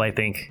of cool, I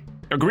think.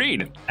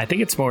 Agreed. I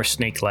think it's more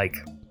snake-like,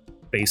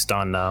 based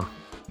on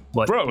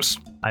what Gross.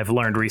 I've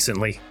learned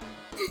recently.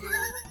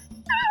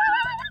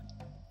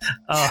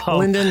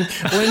 Lyndon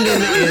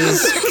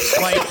is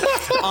like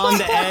on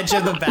the edge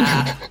of the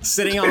bath,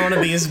 sitting on one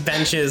of these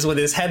benches with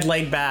his head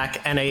laid back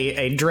and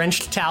a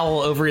drenched towel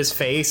over his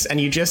face,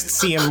 and you just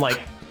see him like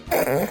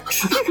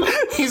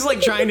he's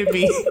like trying to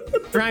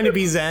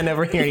be zen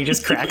over here, and he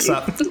just cracks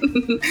up.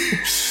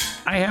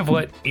 I have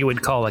what you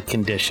would call a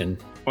condition.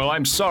 Well,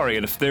 I'm sorry,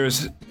 and if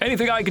there's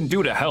anything I can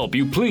do to help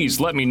you, please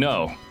let me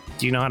know.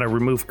 Do you know how to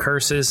remove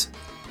curses?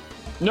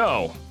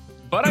 No,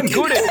 but I'm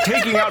good at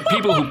taking out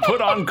people who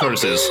put on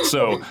curses.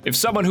 So if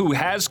someone who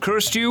has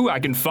cursed you, I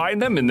can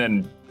find them and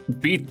then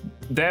beat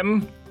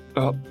them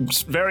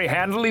very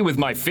handily with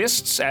my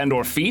fists and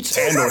or feet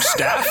and or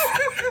staff.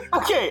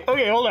 Okay,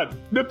 hold on.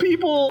 The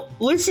people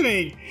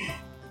listening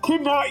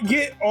could not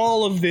get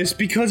all of this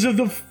because of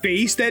the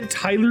face that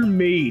Tyler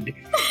made.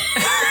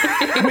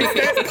 With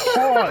that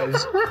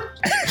pause.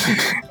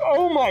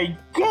 Oh my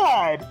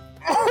god.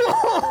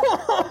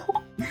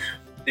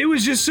 It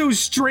was just so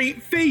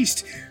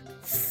straight-faced.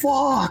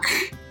 Fuck.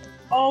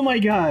 Oh my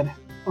god.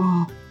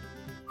 Ooh,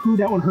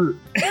 that one hurt.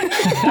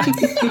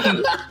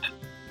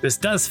 This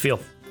does feel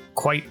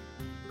quite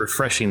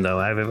refreshing, though.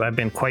 I've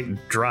been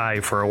quite dry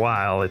for a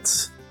while.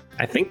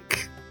 I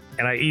think,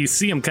 and you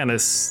see him kind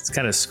of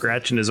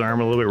scratching his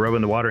arm a little bit,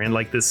 rubbing the water, and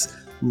like this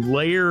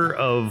layer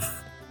of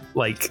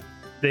like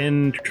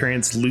thin,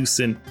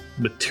 translucent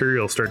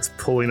material starts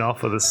pulling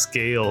off of the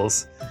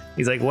scales.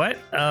 He's like, "What?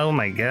 Oh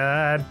my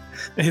god!"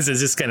 This is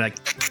just kind of like,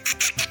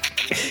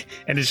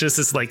 and it's just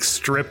this like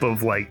strip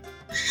of like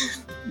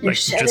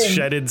just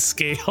shedded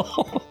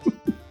scale.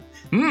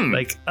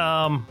 Like,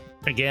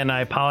 again,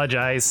 I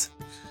apologize.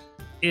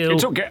 Ew.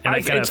 It's okay. And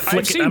I kind of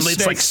flick it.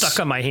 It's like stuck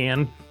on my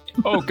hand.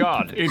 Oh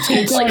god, it's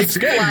getting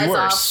Flies worse.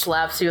 off,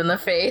 slaps you in the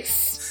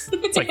face.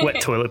 It's like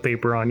wet toilet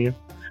paper on you.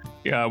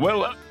 Yeah,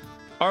 well,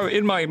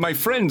 my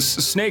friend's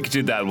snake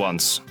did that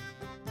once.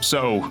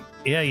 So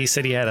yeah, you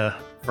said he had a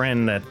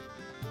friend that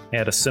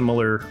had a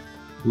similar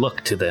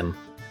look to them.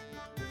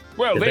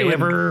 Well, did they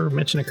ever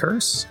mention a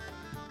curse?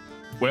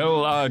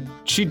 Well,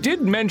 she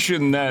did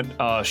mention that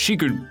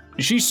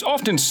she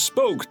often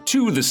spoke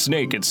to the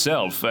snake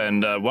itself,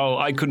 and while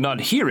I could not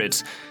hear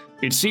it,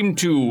 it seemed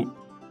to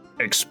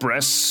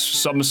express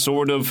some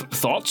sort of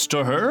thoughts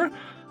to her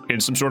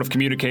in some sort of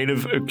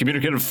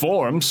communicative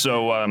form.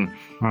 So,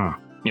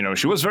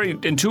 she was very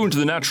in tune to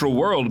the natural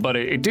world, but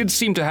it did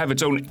seem to have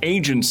its own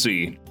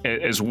agency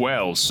as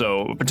well.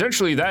 So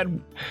potentially that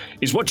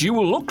is what you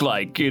will look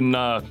like in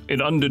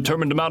an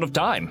undetermined amount of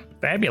time.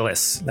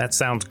 Fabulous. That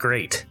sounds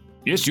great.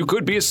 Yes, you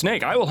could be a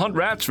snake. I will hunt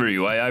rats for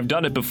you. I've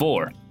done it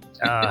before.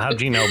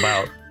 How'd you know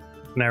about?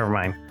 Never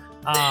mind.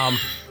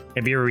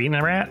 Have you ever eaten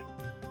a rat?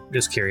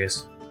 Just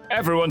curious.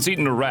 Everyone's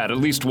eaten a rat at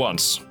least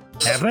once.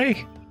 Have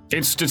they?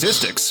 It's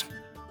statistics.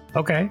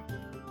 Okay.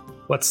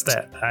 What's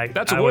that?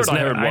 That's a word I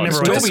heard once. I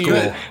never went to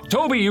school.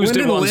 Toby used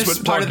Lyndon it once.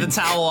 lifts part of the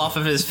towel off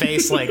of his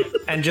face, like,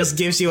 and just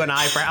gives you an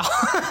eyebrow.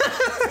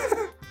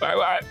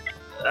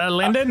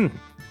 Lyndon,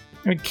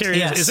 I'm curious.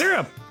 Yes. Is there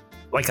a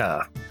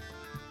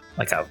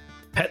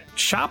pet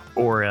shop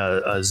or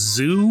a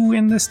zoo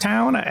in this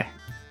town?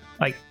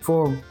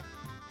 For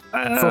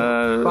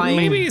buying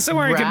maybe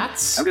somewhere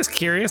rats? I'm just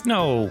curious.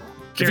 No.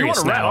 If you want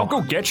a rat, I'll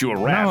go get you a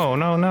rat.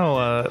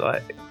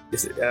 No.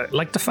 I'd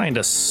like to find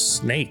a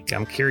snake.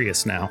 I'm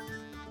curious now.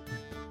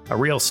 A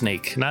real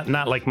snake,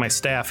 not like my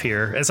staff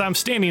here. As I'm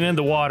standing in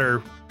the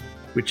water,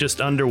 with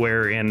just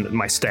underwear and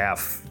my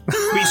staff.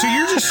 Wait, so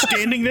you're just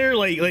standing there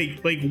like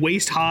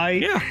waist high?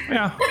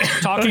 Yeah.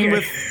 Talking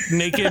with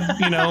naked,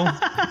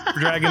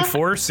 Dragon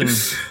Force and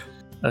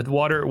a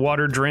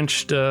water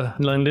drenched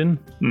Lyndon.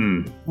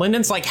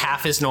 Lyndon's like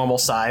half his normal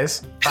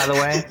size, by the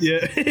way. Yeah,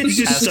 it's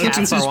just As such cats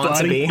his are wont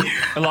to body. be.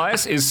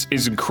 Elias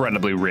is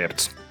incredibly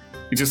ripped.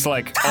 He's just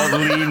like all the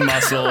lean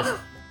muscle,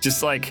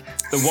 just like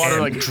the water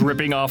like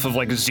dripping off of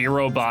like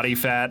zero body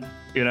fat,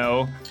 Which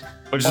All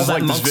is that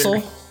like this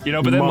monk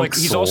but then like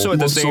he's also at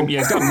the same,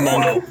 he's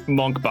got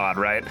monk bod,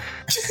 right?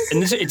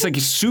 And it's like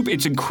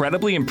it's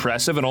incredibly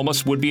impressive and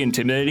almost would be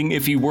intimidating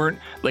if you weren't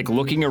like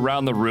looking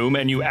around the room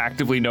and you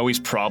actively know he's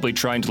probably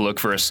trying to look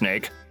for a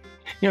snake.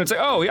 It's like,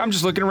 oh, I'm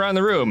just looking around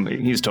the room.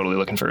 He's totally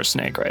looking for a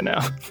snake right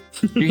now.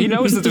 He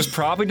knows that there's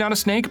probably not a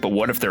snake, but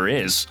what if there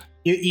is?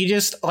 You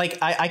just, like,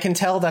 I can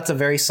tell that's a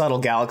very subtle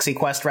Galaxy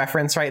Quest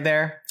reference right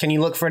there. Can you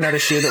look for another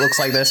shoe that looks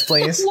like this,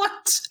 please?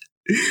 What?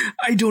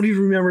 I don't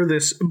even remember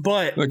this,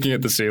 but Looking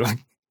at the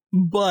ceiling.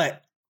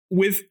 But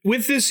with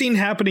this scene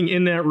happening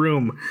in that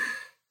room,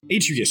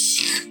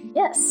 Atreus,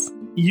 Yes.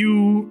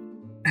 you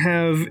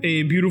have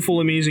a beautiful,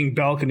 amazing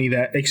balcony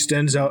that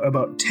extends out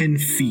about 10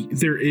 feet.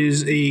 There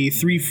is a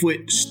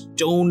 3-foot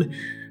stone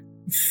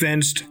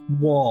fenced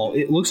wall.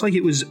 It looks like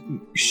it was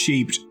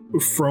shaped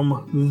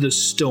from the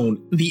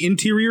stone. The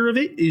interior of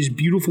it is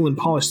beautiful and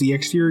polished. The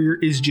exterior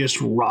is just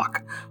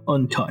rock,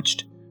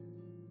 untouched.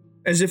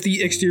 As if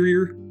the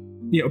exterior,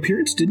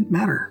 appearance didn't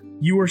matter.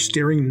 You are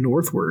staring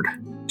northward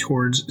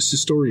towards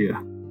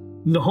Sistoria,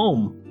 the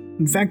home.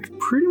 In fact,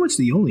 pretty much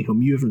the only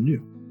home you ever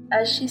knew.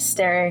 As she's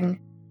staring,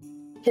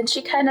 can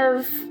she kind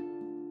of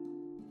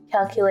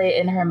calculate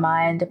in her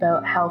mind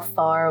about how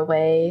far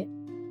away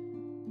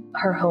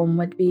her home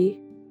would be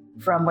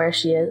from where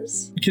she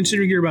is?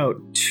 Considering you're about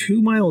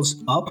 2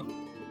 miles up,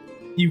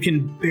 you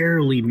can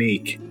barely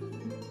make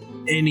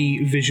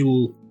any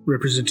visual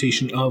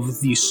representation of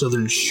the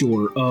southern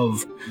shore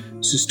of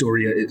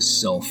Sistoria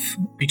itself,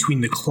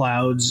 between the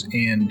clouds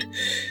and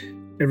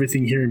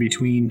everything here in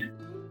between,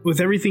 with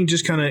everything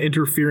just kind of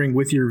interfering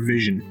with your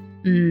vision.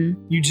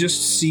 You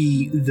just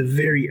see the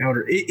very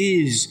outer. It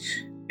is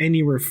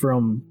anywhere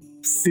from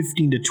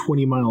 15 to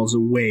 20 miles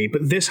away,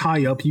 but this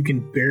high up you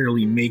can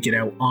barely make it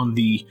out on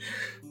the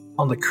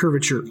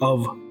curvature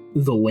of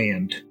the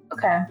land.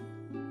 Okay.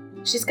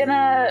 She's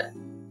gonna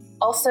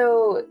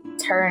also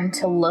turn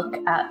to look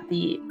at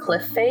the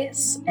cliff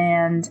face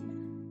and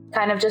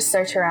kind of just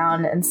search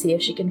around and see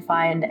if she can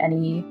find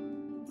any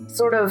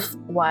sort of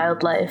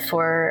wildlife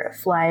or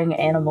flying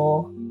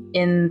animal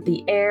in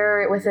the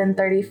air within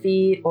 30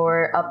 feet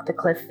or up the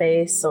cliff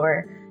face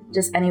or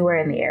just anywhere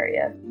in the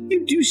area.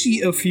 You do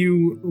see a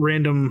few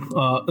random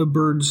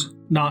birds,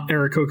 not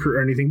Aarakocra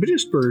or anything, but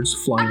just birds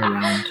flying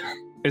around.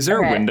 Is there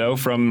Okay. a window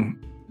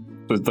from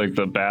like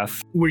the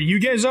bath? Where you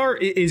guys are,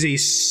 it is a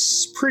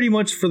pretty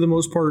much, for the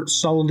most part,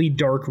 solidly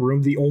dark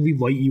room. The only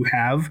light you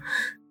have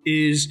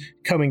is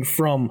coming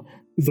from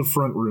the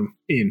front room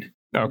in.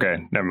 Okay,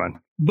 never mind.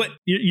 But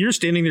you're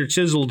standing there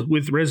chiseled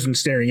with resin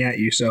staring at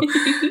you, so...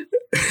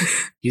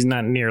 He's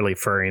not nearly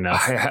furry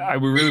enough. I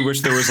really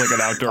wish there was like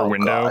an outdoor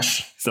window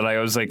gosh. so that I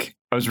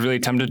was really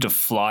tempted to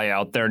fly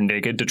out there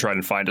naked to try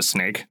and find a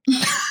snake.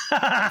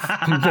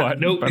 But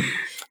Nope. but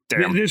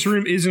damn. This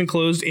room is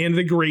enclosed, and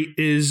the grate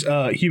is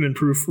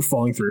human-proof for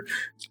falling through.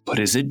 But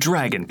is it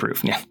dragon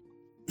proof? Yeah.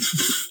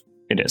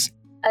 It is.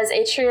 As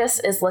Atreus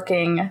is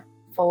looking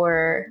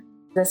for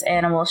this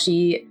animal,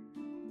 she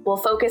will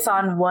focus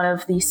on one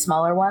of the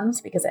smaller ones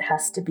because it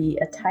has to be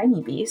a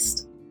tiny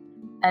beast.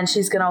 And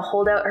she's going to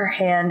hold out her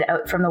hand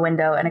out from the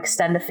window and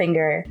extend a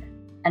finger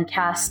and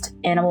cast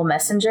Animal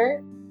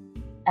Messenger.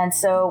 And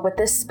so with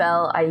this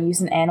spell, I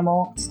use an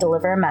animal to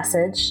deliver a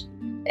message.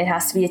 It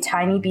has to be a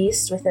tiny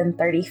beast within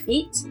 30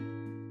 feet.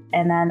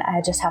 And then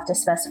I just have to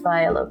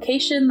specify a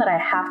location that I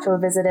have to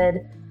have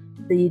visited,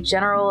 the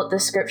general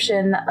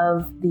description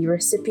of the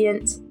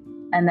recipient,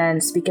 and then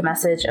speak a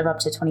message of up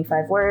to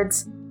 25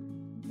 words.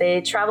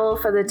 They travel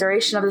for the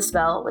duration of the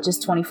spell, which is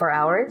 24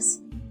 hours,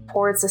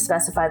 towards the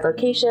specified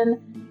location,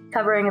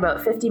 covering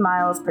about 50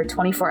 miles per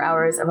 24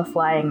 hours of a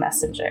flying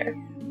messenger.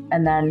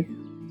 And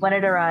then when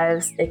it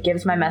arrives, it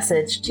gives my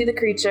message to the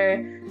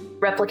creature,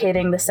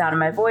 replicating the sound of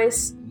my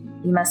voice.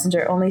 The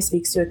messenger only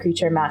speaks to a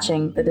creature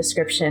matching the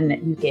description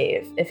you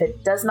gave. If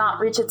it does not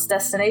reach its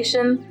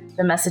destination,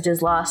 the message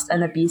is lost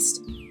and the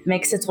beast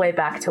makes its way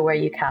back to where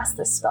you cast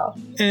this spell.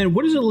 And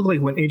what does it look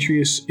like when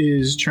Atreus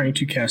is trying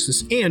to cast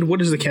this? And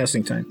what is the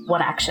casting time?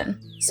 1 action,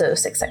 so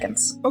 6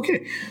 seconds.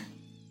 Okay.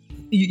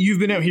 You've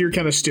been out here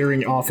kind of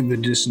staring off in the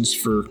distance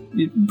for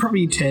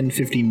probably 10,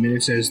 15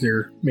 minutes as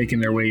they're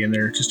making their way in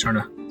there, just trying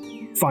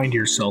to find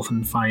yourself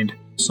and find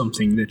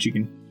something that you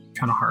can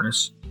kind of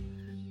harness.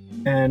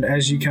 And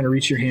as you kind of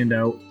reach your hand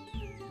out,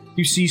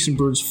 you see some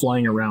birds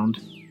flying around.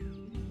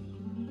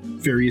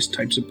 Various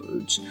types of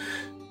birds.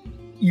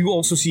 You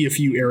also see a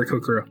few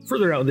Aarakocra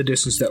further out in the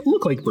distance that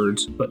look like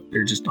birds, but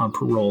they're just on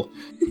parole.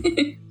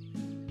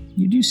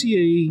 You do see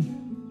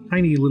a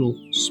tiny little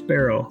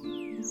sparrow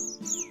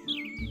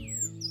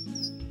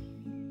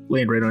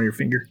land right on your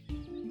finger.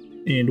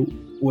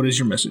 And what is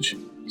your message?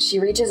 She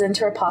reaches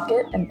into her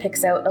pocket and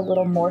picks out a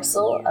little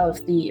morsel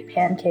of the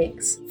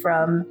pancakes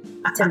from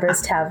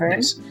Timber's Tavern,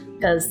 Nice.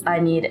 because I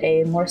need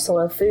a morsel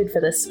of food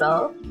for this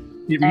spell.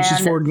 It reaches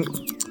And- forward.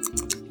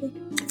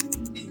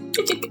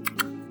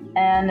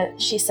 And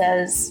she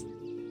says,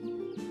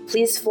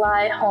 please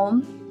fly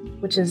home,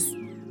 which is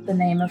the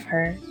name of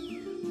her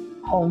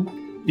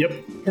home, Yep.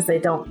 because they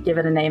don't give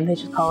it a name, they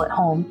just call it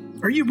home.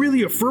 Are you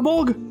really a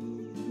furbolg?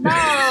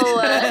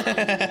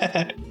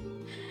 No!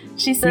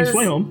 She says, Please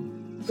fly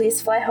home.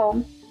 please fly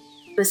home.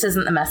 This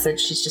isn't the message,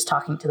 she's just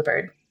talking to the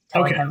bird,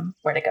 telling Okay. him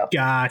where to go.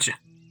 Gotcha.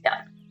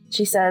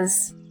 She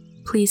says,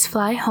 Please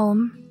fly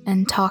home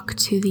and talk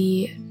to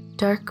the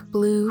dark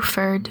blue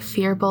furred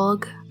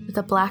Firbolg with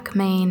a black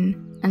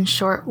mane and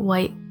short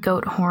white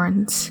goat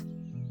horns.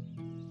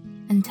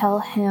 And tell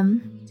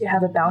him to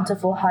have a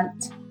bountiful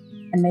hunt,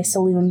 and may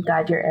Saloon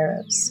guide your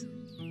arrows.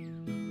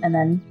 And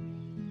then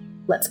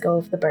let's go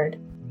of the bird.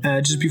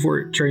 Just before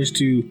it tries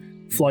to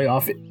fly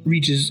off, it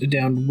reaches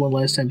down one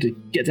last time to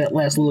get that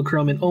last little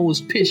crumb and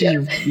almost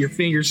pinches your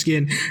finger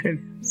skin, and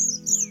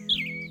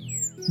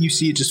you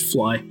see it just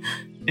fly.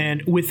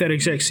 And with that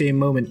exact same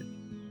moment,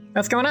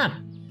 what's going on?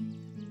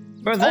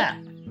 What was that?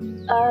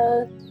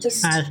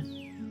 Just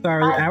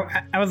Sorry,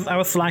 I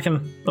was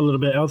slacking a little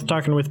bit. I was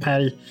talking with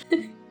Patty.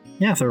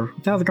 Yeah, so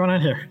how's it going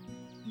on here?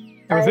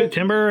 I was with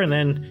Timber, and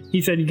then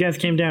he said you guys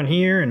came down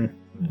here, and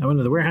I went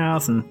to the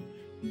warehouse, and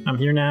I'm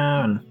here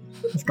now, and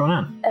what's going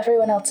on?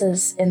 everyone else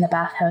is in the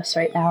bathhouse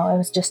right now. I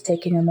was just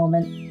taking a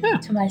moment Yeah.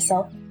 to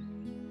myself.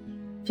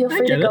 Feel I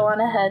free to get go it.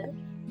 on ahead.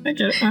 I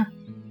get it.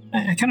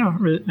 I kind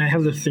of I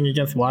have this thing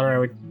against water. I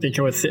would think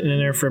I was sitting in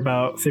there for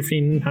about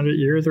 1,500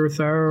 years or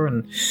so,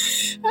 and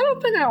I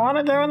don't think I want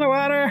to go in the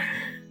water.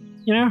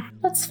 You know?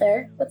 That's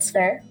fair. That's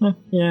fair.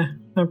 Yeah,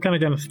 I'm kind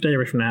of gonna stay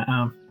away from that.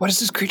 What does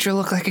this creature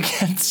look like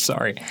again?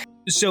 Sorry.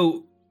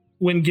 So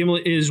when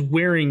Gimlet is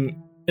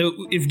wearing,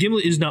 if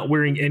Gimlet is not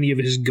wearing any of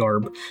his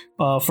garb,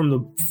 from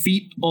the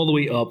feet all the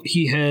way up,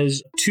 he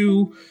has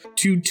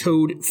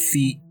two-toed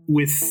feet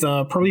with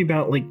probably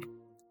about like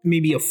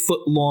maybe a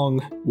foot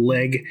long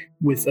leg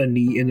with a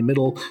knee in the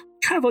middle,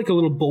 kind of like a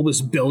little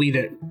bulbous belly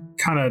that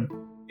kind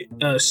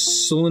of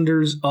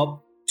cylinders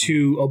up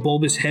to a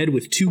bulbous head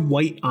with two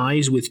white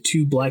eyes with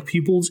two black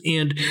pupils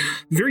and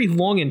very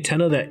long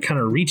antennae that kind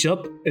of reach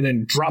up and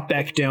then drop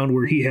back down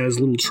where he has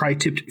little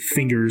tri-tipped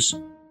fingers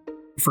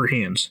for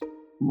hands.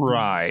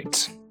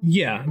 Right.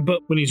 Yeah,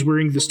 but when he's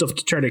wearing the stuff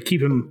to try to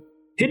keep him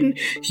hidden,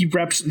 he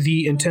wraps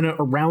the antenna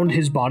around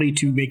his body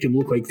to make them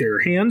look like they're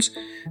hands,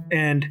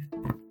 and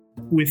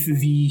with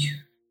the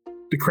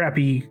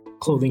crappy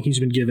clothing he's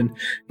been given,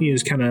 he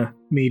has kind of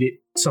made it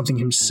something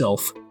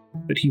himself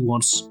that he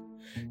wants.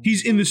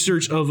 He's in the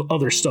search of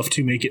other stuff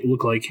to make it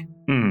look like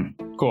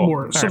Cool.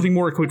 more something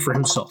more equipped for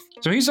himself.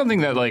 So he's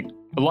something that, like,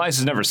 Elias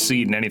has never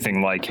seen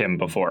anything like him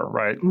before,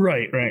 right?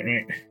 Right.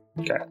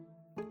 Okay.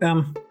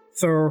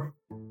 So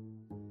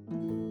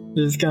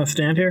is gonna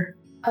stand here?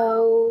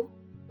 Oh,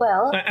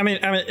 well, I mean,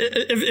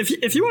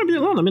 if you want to be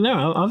alone, let me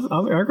know.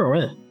 I'll go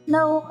away.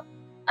 no,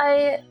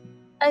 I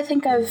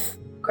think I've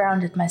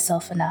grounded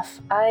myself enough.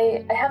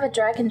 I have a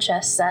dragon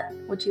chess set.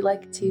 Would you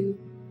like to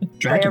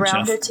play a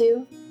round or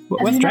two?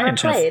 What's Have you dragon never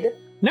chess? played?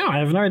 No, I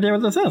have no idea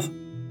what this is.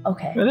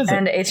 Okay. What is it?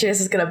 And Atreus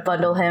is going to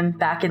bundle him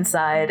back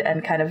inside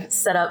and kind of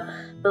set up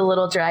the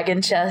little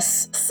dragon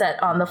chess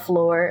set on the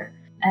floor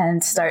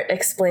and start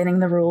explaining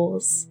the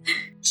rules.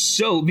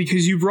 So,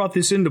 because you brought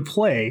this into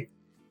play,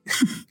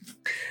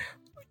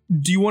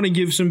 do you want to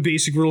give some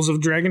basic rules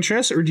of dragon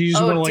chess, or do you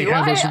just want to like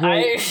have us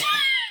roll?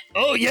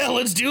 Oh yeah,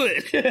 let's do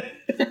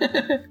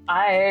it.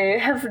 I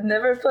have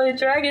never played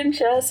dragon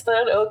chess,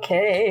 but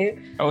okay.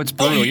 Oh, it's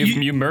brutal.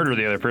 You murder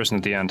the other person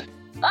at the end.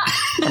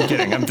 I'm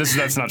kidding.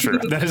 That's not true.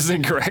 That is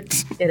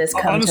incorrect. It has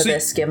come Honestly- to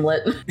this,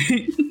 Gimlet.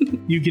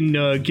 You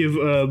can give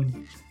a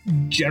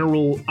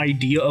general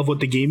idea of what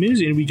the game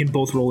is, and we can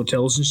both roll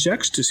intelligence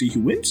checks to see who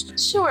wins.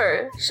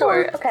 Sure,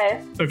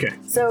 okay. Okay.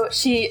 So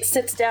she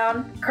sits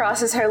down,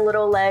 crosses her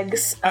little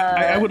legs.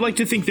 I would like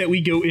to think that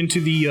we go into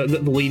the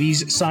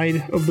ladies'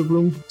 side of the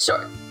room.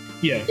 Sure.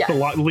 Yeah. Yeah. The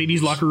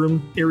ladies' locker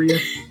room area.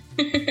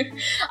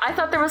 I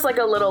thought there was like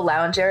a little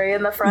lounge area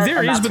in the front. There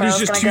and is, that's but where I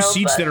there's was just gonna two go,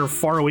 seats but- that are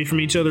far away from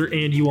each other,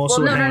 and you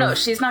also Well, have... no.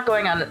 She's not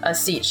going on a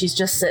seat. She's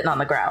just sitting on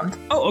the ground.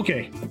 Oh,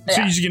 okay. So Yeah,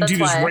 you're just gonna do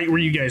that's this why. right where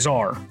you guys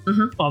are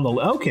on the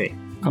okay.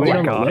 Oh Right my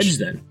on the gosh. ledge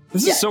then.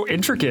 This Yeah. is so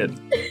intricate.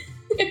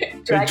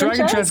 The Dragon Dragon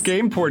chess? Chess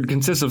game board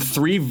consists of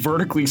 3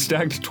 vertically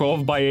stacked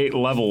 12x8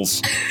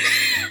 levels.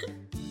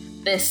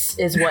 This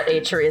is what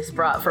Atreus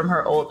brought from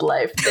her old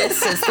life.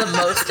 This is the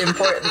most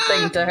important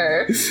thing to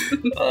her.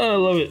 Oh, I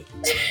love it.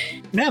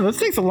 Man, this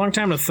takes a long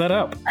time to set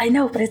up. I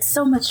know, but it's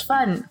so much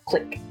fun.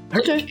 Click.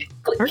 Okay.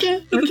 Click.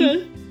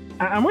 Okay.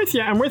 I'm with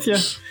you.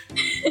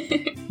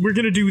 We're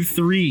gonna do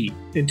 3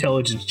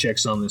 intelligence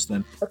checks on this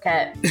then.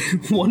 Okay.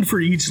 1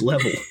 for each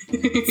level.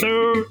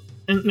 So,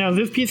 and now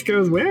this piece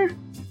goes where?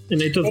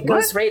 And it does It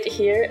what? goes right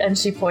here, and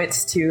she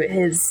points to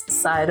his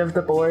side of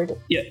the board.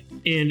 Yeah,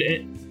 and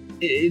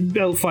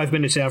about 5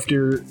 minutes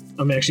after,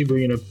 I'm actually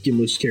bringing up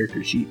Gimlet's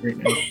character sheet right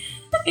now.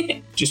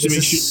 Just to This make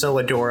is sure. so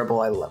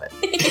adorable. I love it.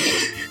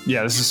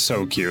 Yeah, this is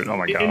so cute. Oh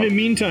my god. In the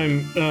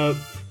meantime,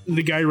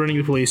 the guy running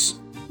the place,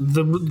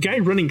 the guy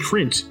running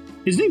Krint,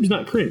 his name's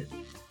not Krint.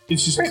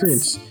 It's just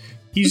Krint.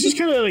 He's just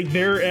kind of like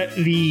there at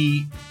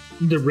the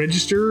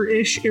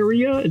register-ish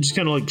area and just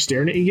kind of like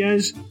staring at you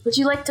guys. Would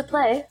you like to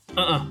play?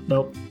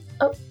 Nope.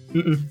 Oh.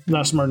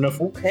 Not smart enough.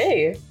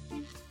 Okay.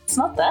 It's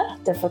not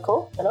that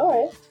difficult, but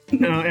alright.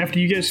 After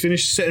you guys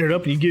finish setting it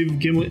up and you give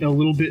Gimlet a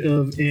little bit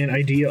of an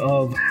idea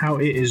of how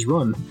it is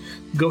run,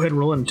 go ahead and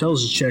roll an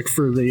intelligence check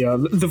for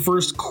the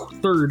first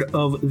third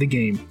of the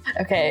game.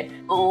 Okay.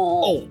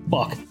 Oh,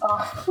 fuck.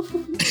 Oh.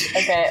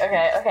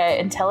 Okay.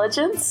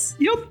 Intelligence?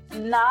 Yep.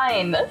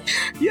 9.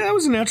 Yeah, that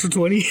was a natural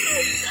 20.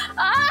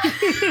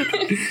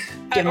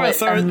 Gimlet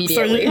so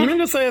immediately. you mean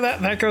to say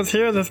that goes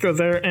here, this goes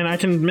there, and I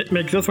can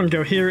make this one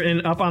go here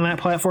and up on that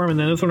platform, and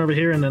then this one over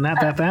here, and then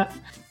that?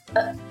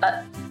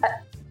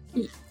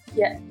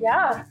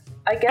 Yeah.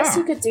 I guess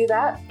you could do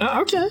that.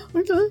 Okay.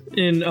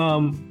 And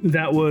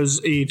that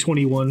was a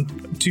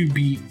 21 to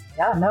beat.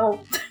 Yeah,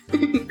 no.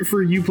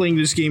 For you playing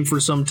this game for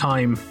some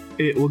time,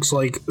 it looks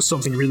like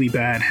something really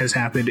bad has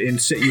happened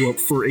and set you up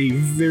for a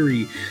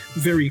very,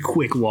 very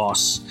quick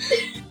loss.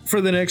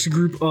 For the next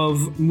group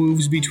of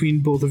moves between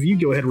both of you,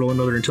 go ahead and roll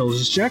another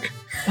intelligence check.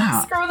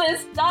 Screw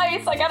this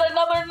dice. I got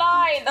another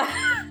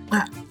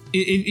 9.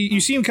 You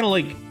see him kind of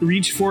like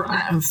reach for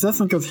this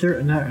one goes here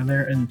and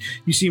there, and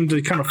you see him to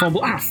kind of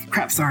fumble.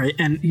 Crap, sorry.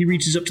 And he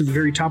reaches up to the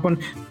very top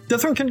one.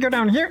 This one can go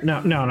down here.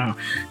 No.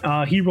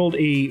 He rolled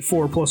a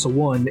 4 plus a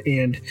 1,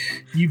 and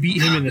you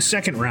beat him in the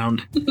second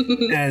round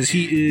as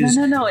he is.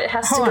 No. It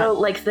has to go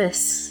like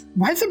this.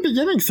 Why is the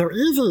beginning so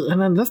easy,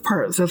 and then this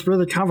part is just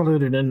really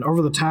convoluted and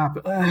over the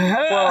top?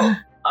 Well,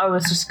 I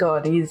was just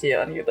going easy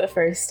on you the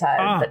first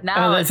time, but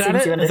now it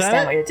seems you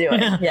understand what you're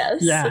doing. Yes.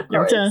 Yeah.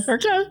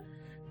 Okay.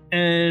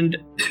 And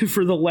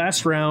for the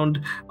last round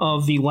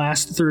of the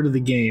last third of the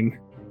game,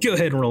 go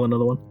ahead and roll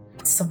another one.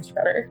 It's so much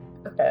better.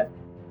 Okay.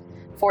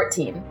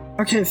 14.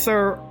 Okay,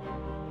 so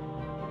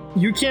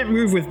you can't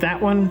move with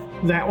that one,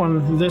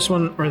 this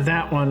one, or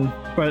that one,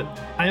 but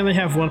I only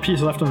have one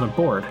piece left on the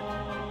board.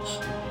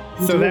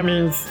 So that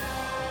means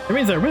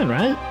I win,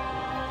 right?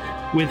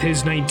 With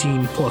his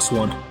 19 plus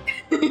 1.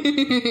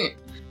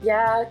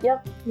 Yeah,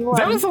 yep, you won.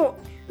 That was a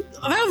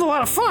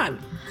lot of fun.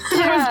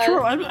 That was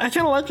cool. I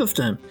kind of like this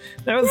game.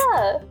 That was,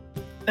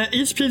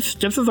 each piece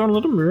gets its own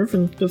little move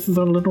and gets its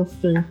own little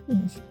thing.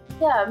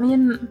 Yeah, me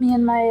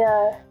and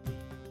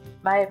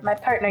my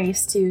partner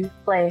used to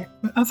play.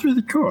 That's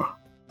really cool.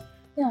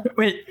 Yeah.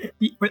 Wait,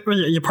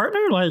 your partner?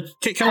 Like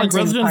kind of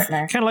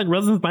like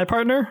Residence, my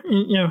partner?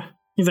 You know,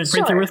 he's like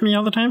right there with me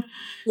all the time?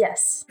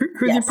 Yes.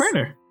 Who's your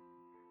partner?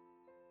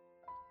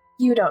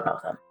 You don't know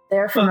them.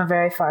 They're from a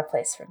very far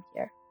place from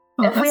here.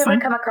 If we ever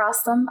come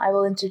across them, I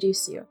will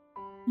introduce you.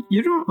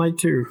 You don't like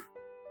to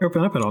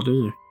open up at all, do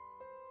you?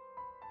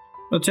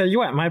 I'll tell you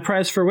what, my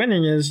prize for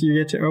winning is you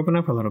get to open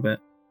up a little bit.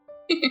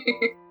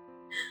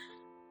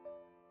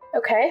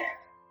 Okay.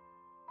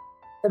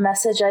 The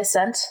message I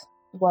sent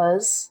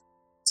was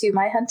to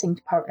my hunting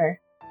partner.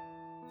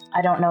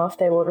 I don't know if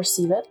they will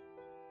receive it.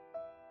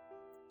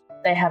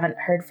 They haven't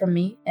heard from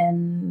me,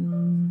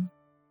 and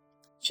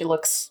she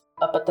looks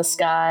up at the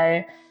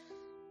sky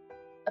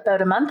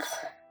about a month.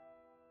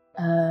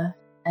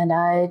 And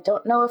I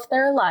don't know if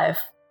they're alive.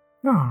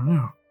 Oh,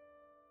 no.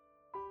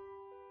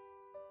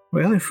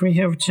 Well, if we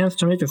have a chance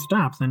to make a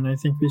stop, then I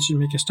think we should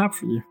make a stop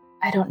for you.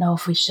 I don't know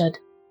if we should.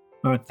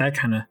 Oh, it's that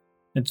kind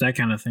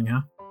of thing,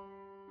 huh?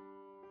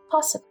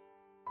 Possibly.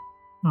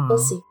 Oh. We'll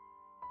see.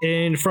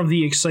 And from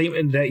the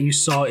excitement that you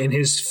saw in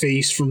his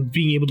face from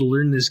being able to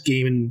learn this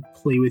game and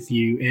play with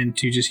you, and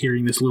to just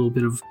hearing this little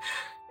bit of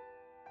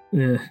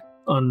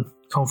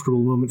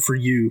uncomfortable moment for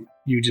you,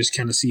 you just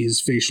kind of see his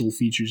facial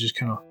features just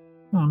kind of,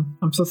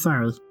 I'm so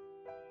sorry.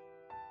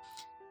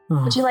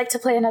 Oh. Would you like to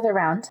play another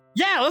round?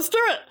 Yeah, let's do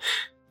it!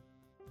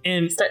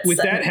 And with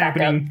that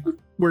happening,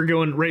 we're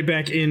going right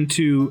back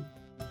into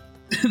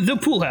the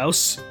pool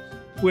house,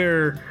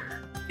 where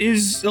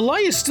is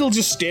Elias still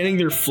just standing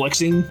there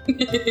flexing?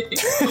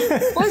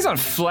 Well, he's not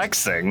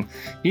flexing.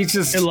 He's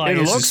just, Elias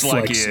it looks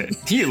like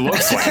he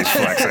looks like he's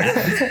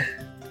flexing.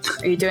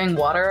 Are you doing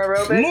water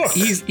aerobics? Look!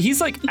 He's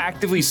like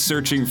actively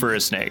searching for a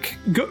snake.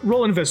 Go,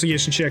 roll an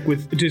investigation check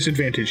with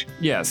disadvantage.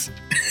 Yes.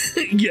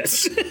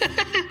 Yes.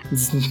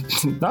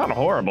 It's not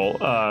horrible.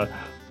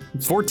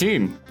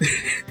 14.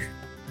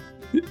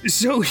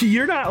 So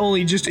you're not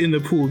only just in the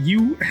pool,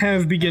 you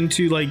have begun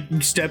to like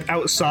step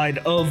outside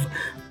of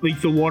like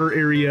the water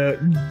area,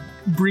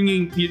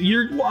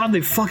 you're on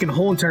the fucking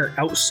whole entire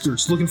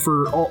outskirts looking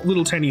for all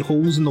little tiny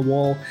holes in the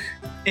wall,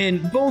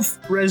 and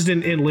both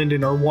Resden and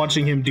Lyndon are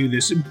watching him do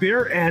this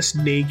bare ass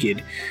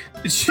naked.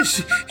 It's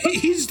just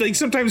he's like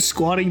sometimes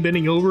squatting,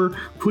 bending over,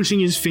 pushing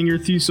his finger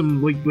through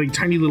some like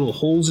tiny little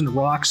holes in the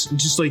rocks, and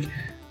just like,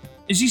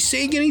 is he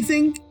saying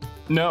anything?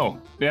 No.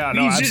 Yeah,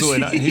 no, He's absolutely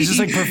just, not. He's just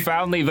like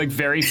profoundly, like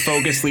very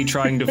focusedly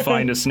trying to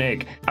find a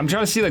snake. I'm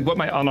trying to see like what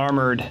my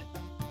unarmored,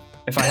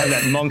 if I have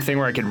that monk thing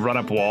where I could run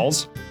up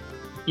walls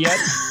yet.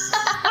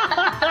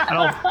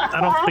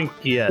 I don't think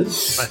yet.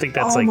 I think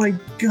that's my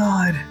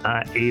god.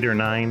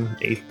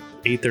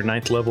 8th or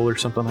 9th level or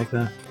something like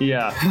that.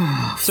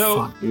 Yeah.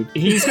 So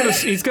he's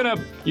gonna.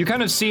 You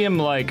kind of see him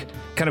like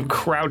kind of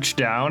crouch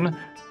down,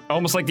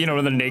 almost like the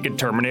naked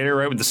Terminator,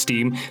 right, with the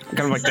steam, kind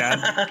of like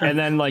that. And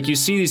then like you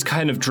see these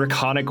kind of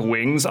draconic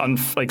wings,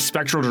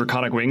 spectral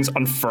draconic wings,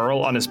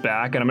 unfurl on his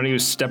back. And I'm gonna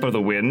use Step of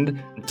the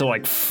Wind to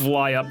like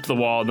fly up to the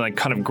wall and like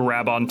kind of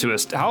grab onto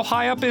us. How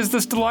high up is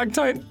this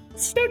stalactite?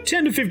 It's about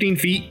 10 to 15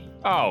 feet.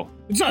 Oh,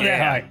 it's not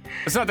that high.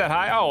 It's not that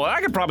high. Oh, well,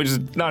 I could probably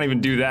just not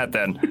even do that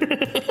then.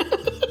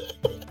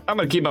 I'm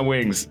gonna keep my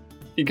wings.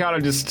 You kind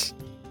of just.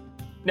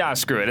 Nah,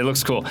 screw it. It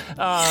looks cool.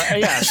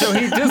 So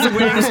he does the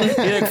wings.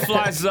 He like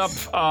flies up,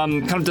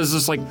 kind of does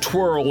this like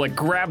twirl, like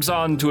grabs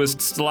onto a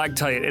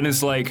stalactite, and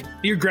is like.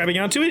 You're grabbing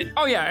onto it?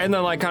 Oh yeah, and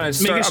then like kind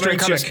of make a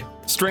strength check.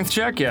 Strength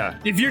check, yeah.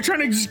 If you're trying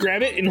to just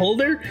grab it and hold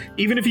there,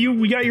 even if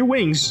we got your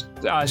wings.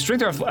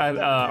 Strength or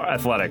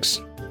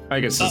athletics? I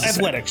guess.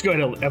 Athletics. Go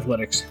ahead,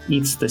 athletics.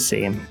 It's the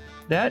same.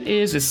 That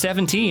is a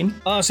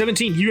 17.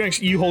 17.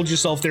 You hold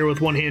yourself there with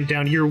one hand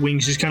down. Your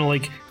wings just kind of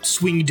like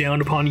swing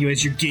down upon you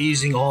as you're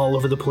gazing all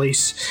over the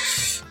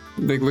place.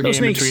 Looking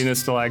in between the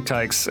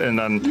stalactites and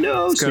then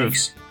no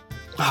snakes.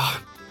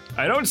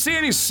 I don't see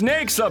any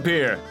snakes up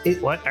here.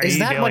 What are is you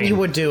that doing? what you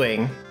were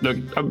doing? Look,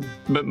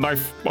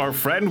 our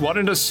friend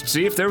wanted to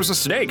see if there was a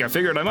snake. I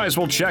figured I might as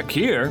well check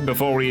here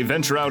before we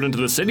venture out into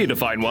the city to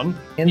find one.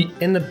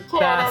 In the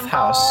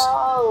bathhouse.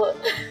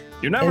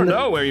 You never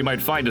know where you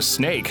might find a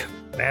snake.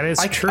 That is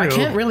true. I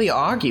can't really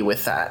argue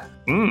with that.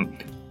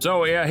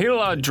 So yeah,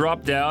 he'll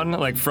drop down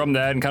like from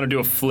that and kind of do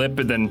a flip,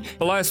 and then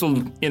Elias will,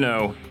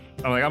 I'm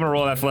gonna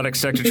roll an athletics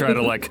check to try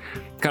to like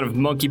kind of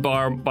monkey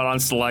bar but on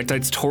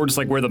stalactites towards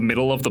like where the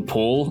middle of the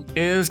pool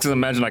is, because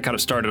imagine I kind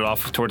of started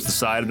off towards the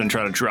side and then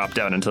try to drop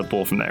down into the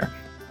pool from there.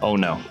 Oh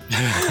no.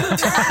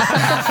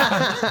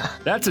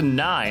 That's a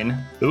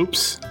 9.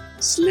 Oops.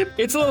 Slip.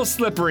 It's a little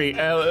slippery.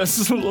 Elias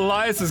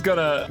is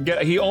gonna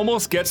he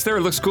almost gets there.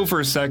 It looks cool for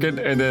a second,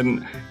 and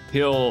then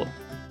he'll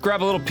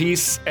grab a little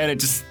piece, and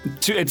it's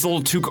a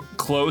little too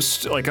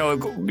close. Like,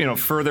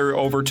 further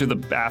over to the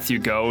bath you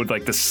go,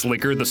 like the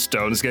slicker the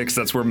stones get, because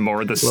that's where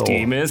more of the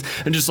steam is,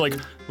 and just like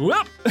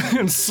whoop,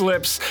 and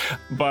slips.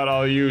 But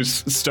I'll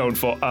use slow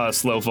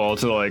fall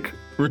to like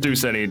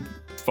reduce any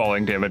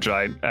falling damage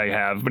I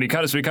have. But he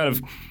kind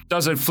of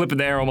does a flip in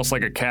the air, almost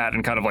like a cat,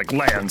 and kind of like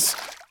lands.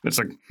 It's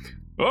like.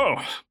 Oh,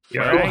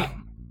 right.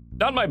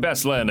 Not my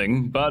best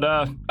landing, but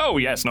oh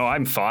yes, no,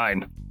 I'm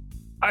fine.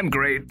 I'm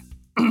great.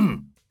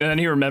 And then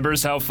he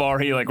remembers how far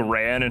he like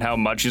ran and how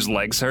much his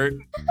legs hurt,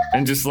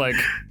 and just like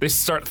they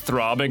start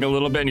throbbing a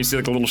little bit, and you see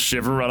like a little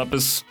shiver run up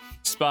his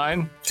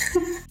spine.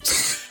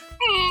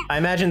 I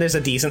imagine there's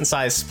a decent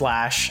sized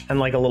splash, and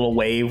like a little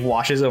wave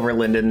washes over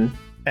Lyndon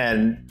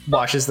and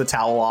washes the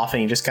towel off,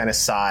 and he just kind of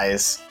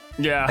sighs.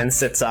 Yeah. And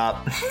sits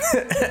up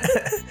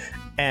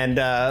and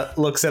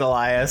looks at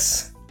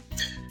Elias.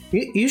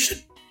 You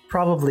should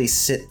probably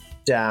sit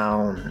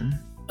down.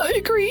 I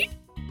agree.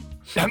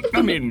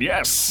 I mean,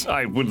 yes,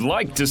 I would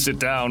like to sit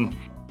down.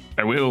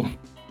 I will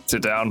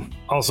sit down.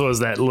 Also, as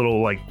that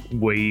little like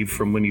wave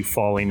from when you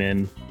falling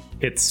in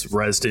hits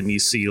Resden, you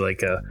see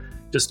like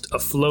just a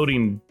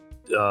floating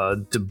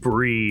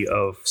debris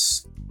of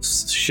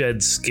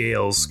shed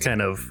scales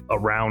kind of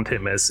around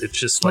him as it's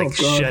just like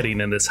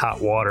shedding in this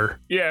hot water.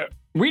 Yeah.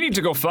 We need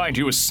to go find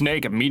you a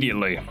snake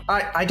immediately.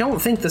 I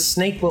don't think the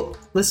snake will...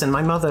 Listen,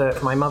 my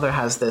mother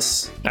has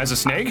this... As a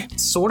snake?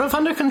 Sort of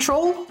under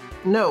control?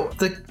 No,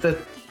 the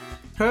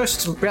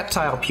cursed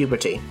reptile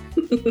puberty.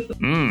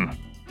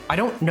 I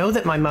don't know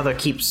that my mother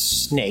keeps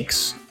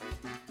snakes.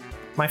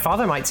 My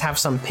father might have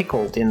some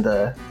pickled in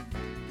the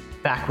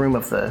back room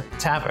of the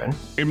tavern.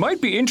 It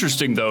might be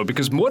interesting, though,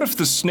 because what if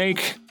the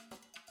snake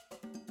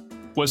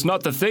was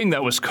not the thing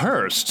that was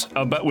cursed,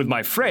 but with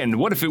my friend?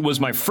 What if it was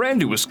my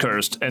friend who was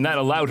cursed, and that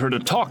allowed her to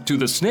talk to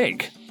the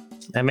snake?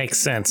 That makes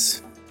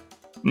sense.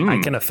 I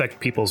can affect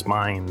people's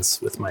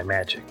minds with my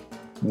magic.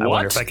 What? I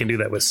wonder if I can do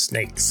that with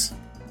snakes.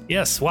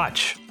 Yes,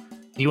 watch.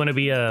 Do you want to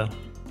be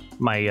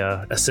my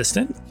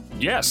assistant?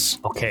 Yes.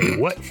 Okay,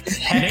 what?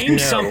 Name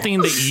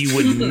something that you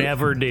would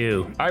never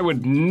do. I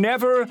would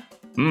never...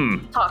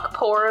 Talk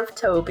poor of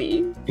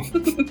Toby.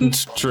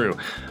 It's true.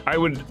 I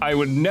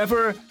would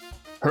never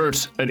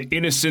hurt an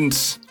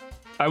innocent...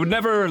 I would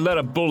never let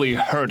a bully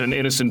hurt an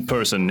innocent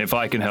person if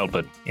I can help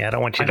it. Yeah, I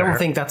don't want you to I don't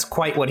think that's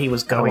quite what he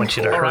was going I don't want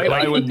you to for. hurt.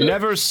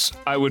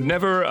 I would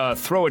never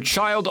throw a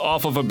child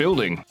off of a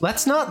building.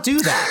 Let's not do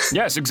that.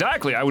 Yes,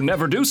 exactly. I would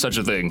never do such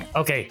a thing.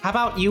 Okay. How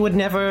about you would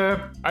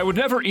never I would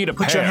never eat a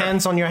put pear. your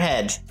hands on your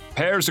head?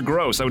 Pears are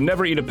gross. I would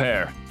never eat a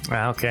pear.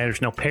 Okay,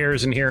 there's no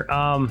pears in here.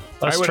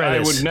 Let's try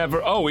this. I would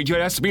never... Oh, it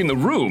has to be in the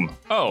room.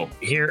 Oh.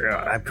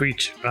 Here, I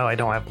preach. Oh, I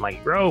don't have my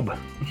robe.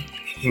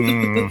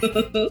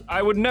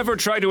 I would never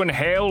try to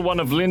inhale one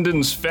of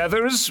Lyndon's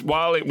feathers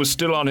while it was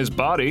still on his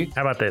body.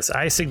 How about this?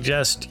 I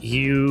suggest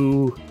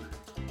you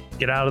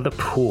get out of the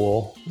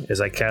pool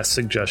as I cast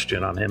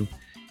suggestion on him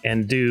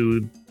and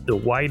do the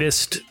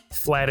widest,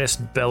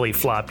 flattest belly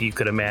flop you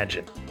could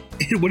imagine.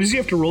 What does he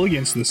have to roll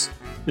against this?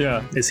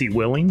 Yeah. Is he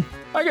willing?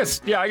 I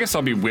guess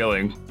I'll be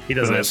willing. He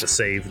doesn't for have this. to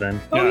save then.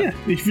 Oh yeah,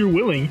 if you're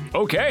willing.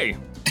 Okay.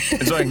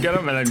 And so I can get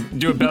him and I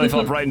do a belly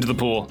flop right into the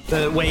pool.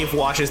 The wave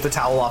washes the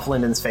towel off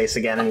Lyndon's face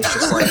again, and he's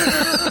just like,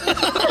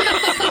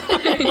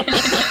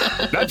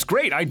 That's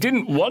great. I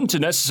didn't want to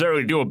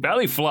necessarily do a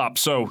belly flop,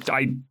 so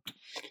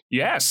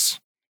yes,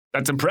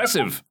 that's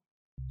impressive.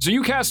 So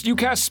you cast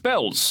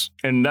spells,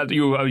 and that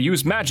you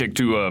use magic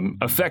to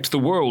affect the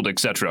world,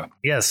 etc.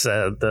 Yes,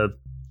 the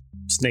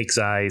snake's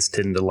eyes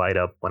tend to light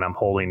up when I'm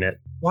holding it.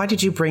 why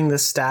did you bring the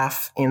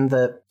staff in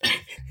the...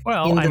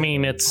 Well, I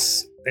mean,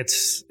 it's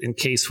in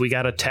case we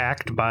got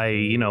attacked by,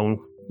 you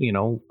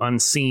know,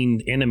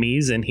 unseen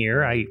enemies in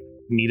here. I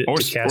need it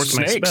to cast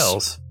my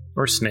spells.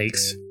 Or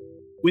snakes.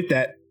 With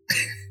that,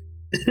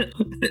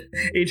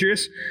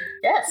 Atreus,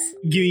 Yes.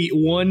 give me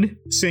one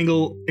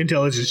single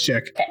intelligence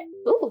check. Okay.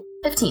 Ooh,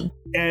 15.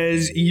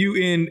 As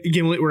you and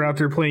Gimlet were out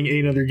there playing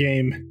another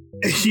game,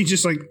 he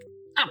just like,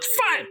 I'm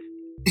fine.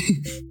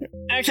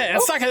 Okay, I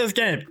suck at this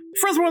game.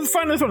 First one's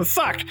fun, this one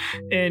sucked.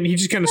 And he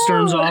just kind of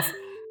storms off.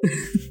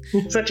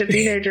 Such a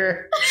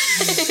teenager.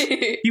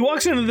 He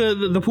walks into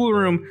the pool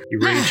room.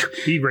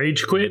 He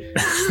rage quit.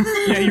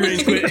 Yeah, he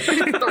rage quit.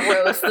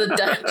 Throws the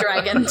death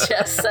dragon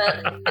chess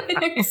set.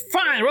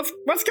 Fine,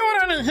 what's going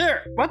on in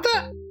here? What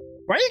the?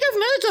 Why are you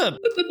guys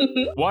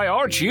naked? Why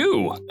aren't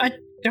you? I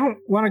don't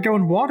want to go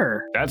in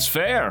water. That's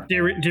fair. Do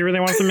you really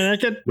want to be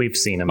naked? We've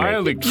seen him.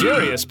 Mildly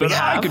curious, but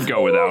I could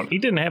go without. He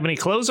didn't have any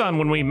clothes on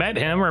when we met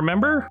him,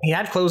 remember? He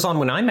had clothes on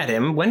when I met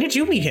him. When did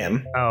you meet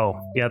him? Oh,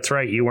 yeah, that's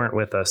right. You weren't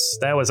with us.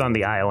 That was on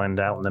the island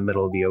out in the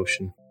middle of the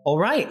ocean. All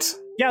right.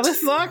 Yeah,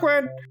 this is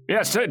awkward.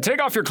 Yes, take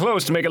off your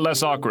clothes to make it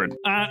less awkward.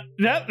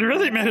 That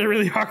really made it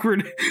really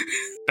awkward.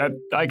 That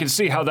I can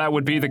see how that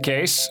would be the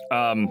case.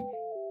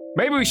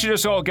 Maybe we should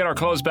just all get our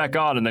clothes back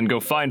on and then go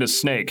find a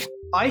snake.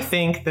 I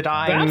think that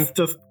That's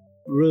just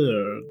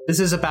weird. this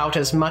is about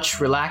as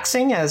much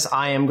relaxing as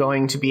I am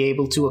going to be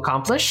able to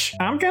accomplish.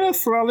 I'm gonna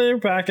slowly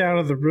back out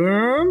of the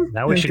room.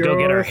 Now we and should go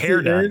get our to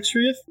hair done.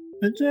 Atreus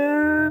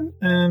again,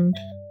 and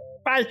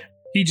bye.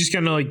 He just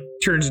kind of like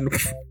turns and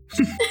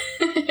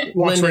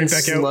walks Lyndon right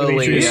back out. slowly,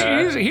 With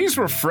Atreus. He's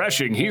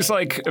refreshing. He's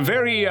like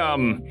very,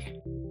 kind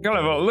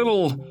of a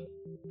little,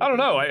 I don't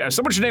know,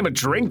 someone should name a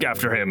drink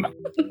after him.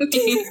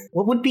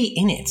 What would be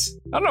in it?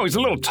 I don't know, he's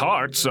a little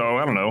tart, so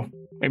I don't know.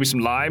 Maybe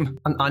some lime.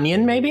 An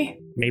onion, maybe?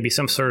 Maybe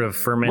some sort of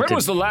fermented When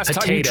was the last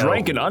time you potato.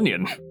 drank an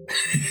onion?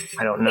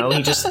 I don't know.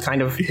 He just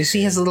kind of, you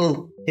see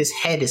his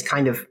head is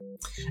kind of,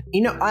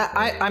 you know,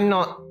 I'm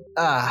not,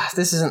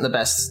 this isn't the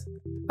best.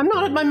 I'm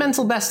not at my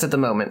mental best at the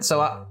moment,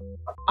 so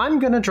I'm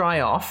gonna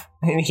dry off.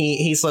 And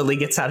he slowly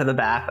gets out of the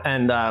bath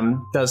and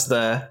does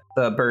the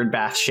bird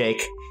bath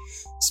shake,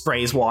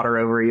 sprays water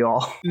over you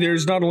all.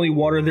 There's not only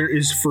water, there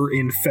is fur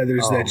and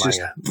feathers Oh that's my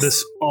just God.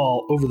 This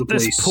all over the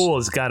place. This pool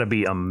has got to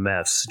be a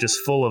mess, just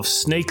full of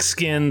snake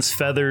skins,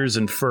 feathers,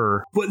 and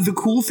fur. But the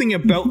cool thing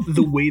about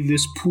the way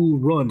this pool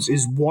runs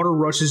is water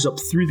rushes up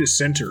through the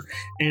center,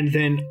 and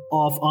then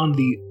off on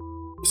the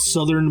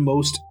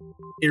southernmost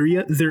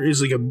area, there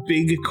is like a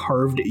big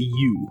carved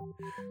U.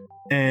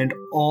 And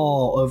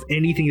all of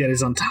anything that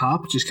is on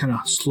top just kind of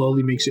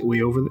slowly makes its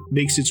way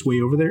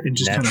over there and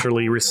just kind of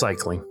Naturally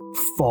recycling.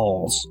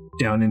 falls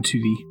down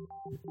into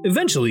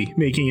eventually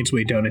making its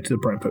way down into the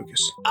prime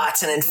focus.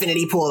 It's an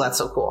infinity pool. That's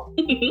so cool.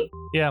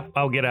 Yeah,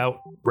 I'll get out,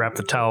 wrap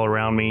the towel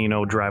around me,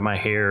 dry my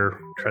hair,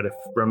 try to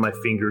run my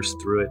fingers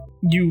through it.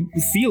 You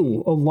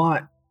feel a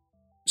lot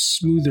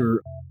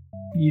smoother.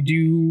 You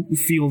do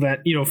feel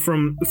that,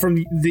 from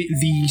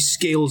the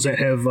scales that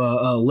have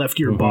left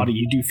your body,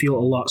 you do feel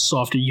a lot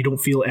softer. You don't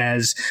feel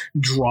as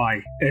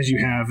dry as you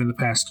have in the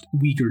past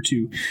week or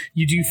two.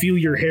 You do feel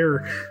your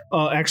hair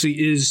actually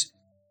is,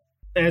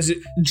 as it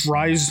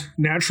dries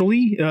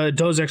naturally,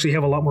 does actually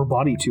have a lot more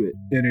body to it,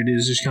 and it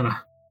is just kind of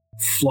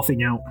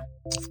fluffing out.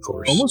 Of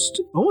course.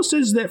 Almost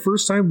as that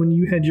first time when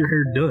you had your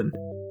hair done.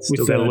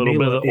 Still got a little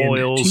bit of the Nayla and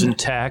oils Tina.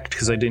 intact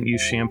because I didn't use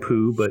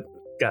shampoo, but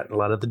got a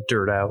lot of the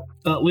dirt out.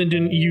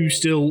 Lyndon, you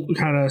still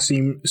kind of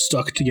seem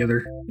stuck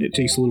together. It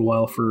takes a little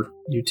while for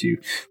you to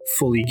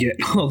fully get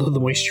all of the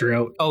moisture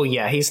out. Oh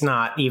yeah, he's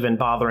not even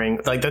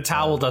bothering. Like, the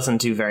towel doesn't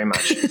do very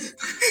much.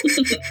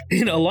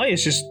 And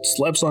Elias just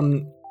slaps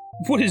on,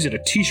 what is it, a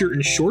t-shirt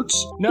and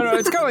shorts? No,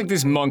 it's kind of like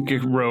these monk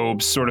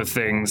robes sort of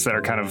things that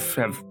are kind of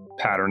have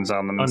patterns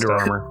on them. And Under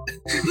stuff. Armour.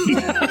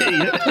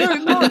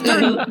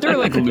 They're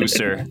like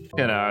looser,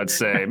 I'd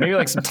say. Maybe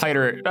like some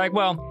tighter,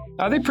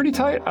 are they pretty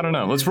tight? I don't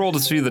know. Let's roll to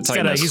see the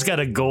tightness. He's got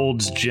a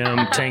Gold's Gym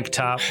tank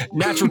top.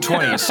 Natural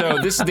 20, so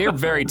they're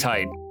very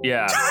tight.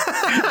 Yeah.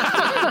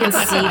 You can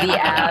see the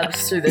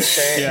abs through the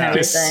shirt Yeah. and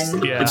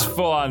everything. Yeah. It's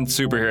full on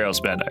superhero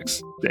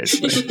spandex,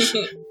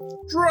 basically.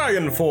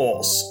 Dragon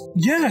Force.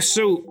 Yeah,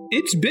 so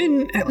it's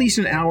been at least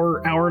an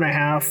hour and a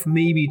half,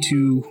 maybe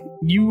two.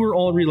 You were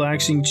all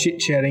relaxing,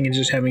 chit-chatting, and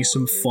just having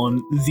some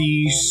fun.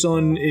 The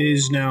sun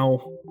is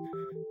now...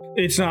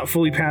 It's not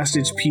fully past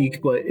its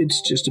peak, but it's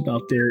just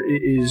about there.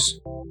 It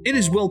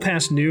is well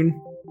past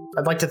noon.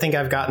 I'd like to think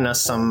I've gotten us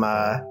some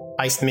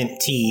iced mint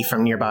tea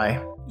from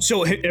nearby.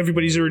 So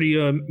everybody's already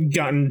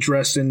gotten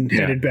dressed and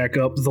headed back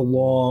up the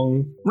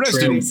long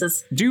trail. Reston,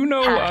 do you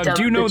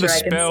know the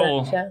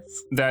spell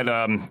that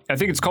I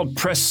think it's called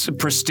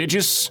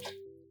Prestigious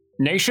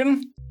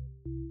Nation?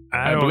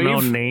 I don't know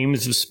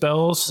names of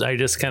spells. I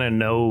just kind of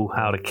know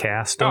how to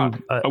cast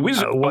them. A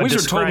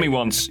wizard told me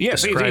once.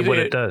 Yes, describe what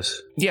it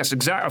does. Yes,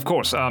 exactly. Of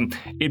course.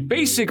 It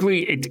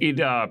basically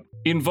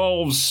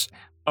involves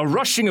a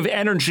rushing of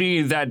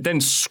energy that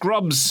then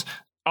scrubs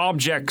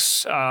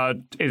objects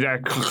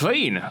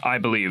clean, I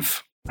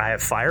believe. I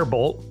have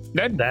Firebolt.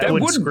 That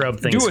would scrub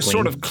things do a clean.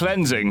 sort of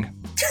cleansing,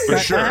 for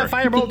sure. I have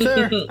Firebolt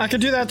too. I can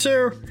do that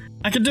too.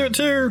 I can do it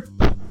too.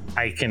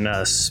 I can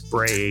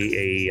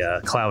spray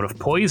a cloud of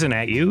poison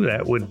at you.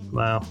 That would,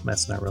 well,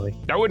 that's not really.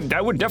 That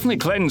would definitely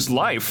cleanse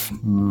life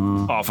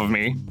off of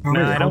me.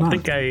 No, I don't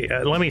think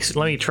I. Let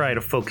me try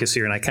to focus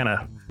here, and I kind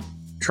of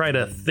try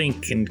to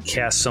think and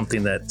cast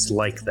something that's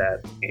like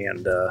that,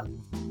 and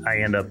I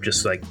end up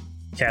just like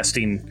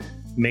casting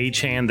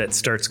Mage Hand that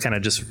starts kind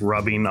of just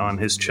rubbing on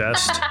his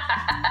chest,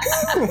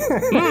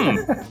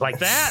 like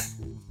that.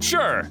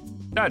 Sure,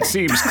 that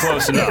seems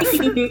close enough.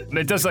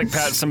 It does like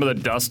pat some of the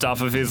dust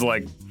off of his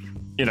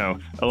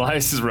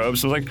Elias's robe.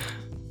 So like,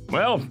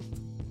 well,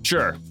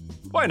 sure,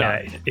 why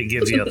not? Yeah, it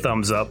gives you a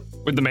thumbs up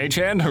with the Mage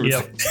Hand.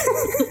 Yep.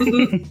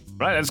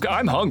 Right,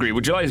 I'm hungry.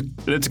 Would you like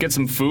let's get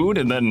some food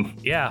and then?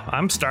 Yeah,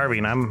 I'm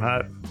starving.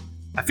 I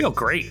feel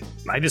great.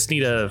 I just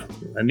need a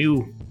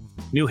new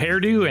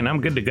hairdo and I'm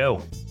good to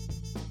go.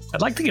 I'd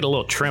like to get a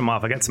little trim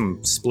off. I got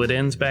some split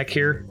ends back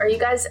here. Are you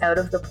guys out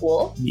of the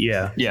pool?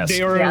 Yeah. Yes.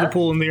 They are out of the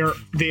pool, and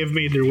they have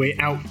made their way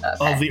out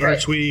of the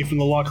archway from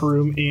the locker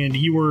room, and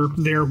you were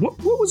there. What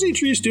was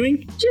Atreus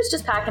doing? She was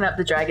just packing up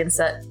the dragon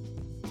set.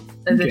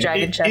 The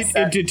dragon chest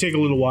set. It did take a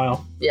little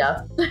while.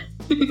 Yeah.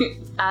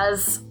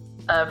 As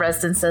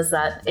Reston says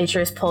that,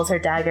 Atreus pulls her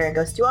dagger and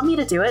goes, "Do you want me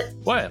to do it?"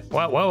 What?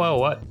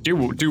 What? Do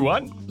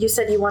what? You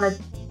said you wanted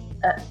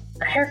a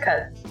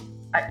haircut.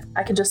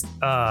 I can just,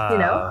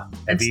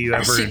 Have you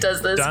ever she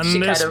does this, done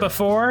this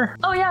before?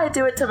 Oh yeah, I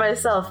do it to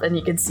myself, and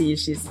you can see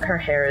her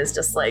hair is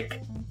just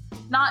like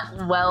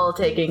not well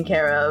taken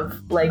care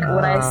of. Like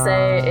when I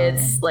say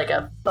it's like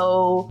a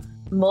faux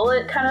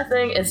mullet kind of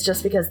thing, it's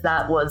just because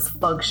that was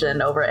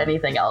function over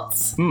anything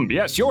else.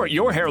 Yes,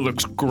 your hair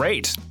looks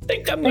great. I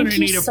think I'm going to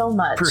need so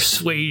much.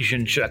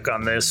 Persuasion check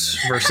on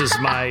this versus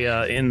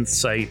my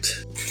insight.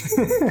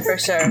 For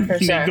sure.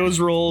 Make those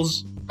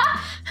rolls.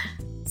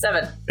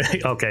 7.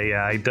 Okay,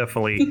 yeah, I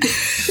definitely.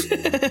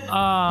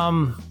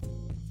 My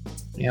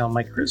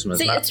charisma's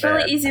See, not it's bad.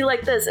 really easy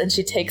like this, and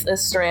she takes a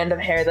strand of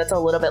hair that's a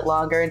little bit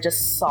longer and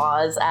just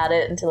saws at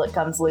it until it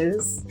comes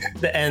loose.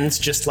 The ends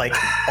just like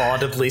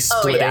audibly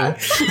splitting. Oh, yeah.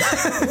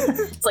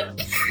 It's like.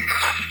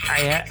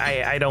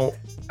 I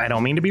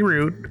don't mean to be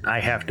rude. I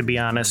have to be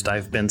honest.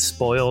 I've been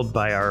spoiled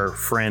by our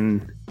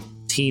friend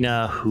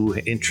Tina, who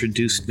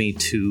introduced me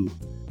to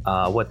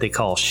what they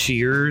call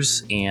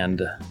shears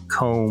and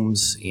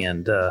combs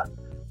and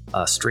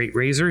straight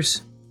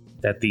razors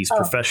that these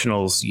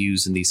professionals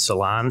use in these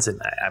salons,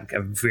 and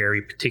I'm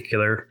very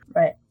particular.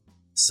 Right.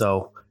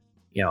 So,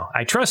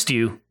 I trust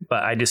you,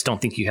 but I just don't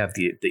think you have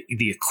the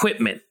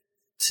equipment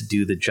to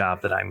do the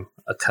job that I'm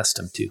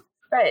accustomed to.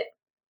 Right.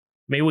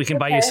 Maybe we can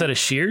buy you a set of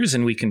shears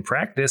and we can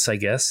practice, I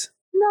guess.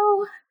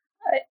 No,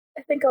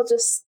 I think I'll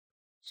just.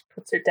 She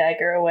puts her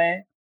dagger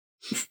away.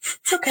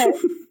 It's okay.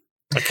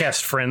 I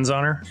cast friends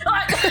on her.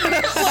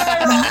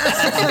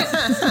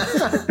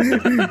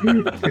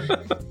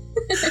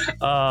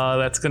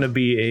 That's gonna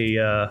be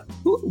a.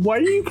 Why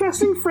are you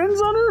casting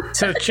friends on her?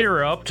 To cheer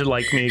her up to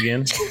like me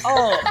again.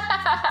 Oh,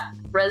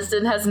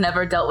 Reston has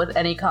never dealt with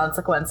any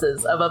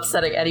consequences of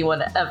upsetting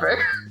anyone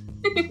ever.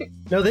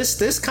 No,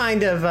 this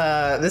kind of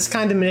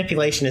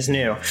manipulation is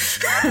new.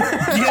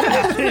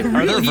 yeah, it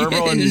Are there really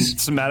verbal and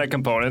is. somatic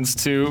components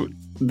to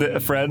the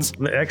friends?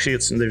 Actually,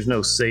 there's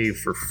no save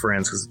for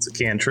friends because it's a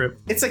cantrip.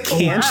 It's a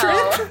cantrip?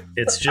 Wow.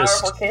 It's a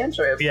just powerful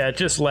cantrip. yeah, it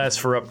just lasts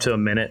for up to a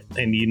minute,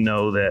 and you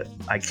know that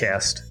I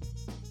cast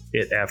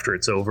it after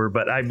it's over.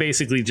 But I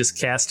basically just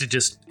cast it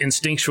just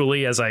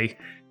instinctually, as I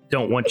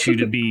don't want you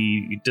to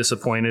be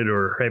disappointed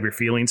or have your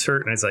feelings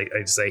hurt. And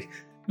I just say,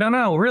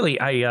 no, really,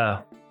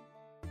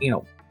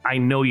 I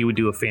know you would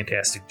do a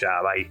fantastic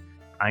job.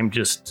 I'm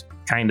just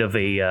kind of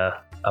a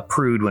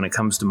prude when it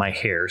comes to my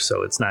hair,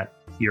 so it's not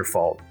your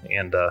fault.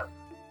 And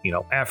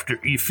after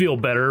you feel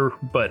better,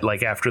 but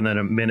like after then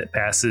a minute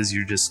passes,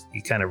 you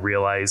kind of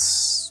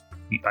realize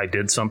I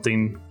did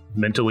something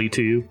mentally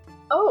to you.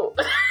 Oh,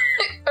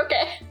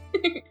 okay.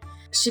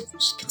 She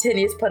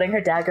continues putting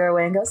her dagger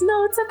away and goes,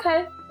 "No, it's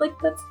okay. Like,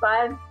 that's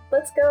fine.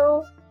 Let's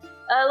go,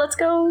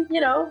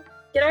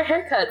 get our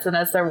haircuts." And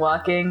as they're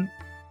walking,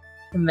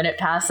 A minute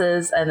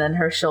passes, and then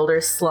her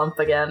shoulders slump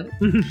again.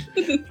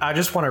 I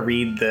just want to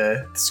read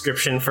the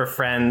description for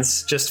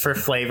friends, just for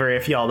flavor,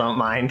 if y'all don't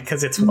mind,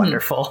 because it's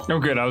wonderful. Oh,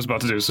 good. I was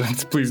about to do so.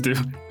 Please do.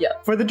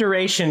 For the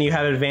duration, you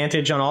have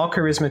advantage on all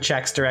charisma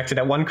checks directed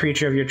at one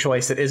creature of your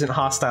choice that isn't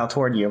hostile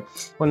toward you.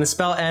 When the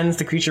spell ends,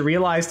 the creature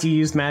realized you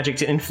used magic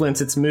to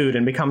influence its mood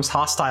and becomes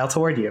hostile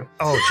toward you.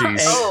 Oh,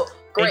 jeez.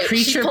 Great. A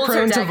creature She pulls her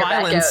prone to dagger back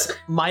violence out.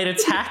 might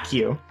attack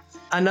you.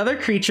 Another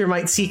creature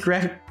might seek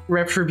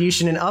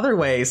retribution in other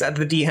ways at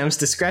the DM's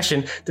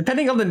discretion,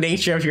 depending on the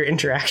nature of your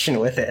interaction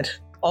with it.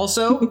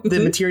 Also, the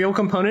material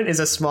component is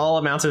a small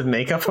amount of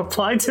makeup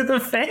applied to the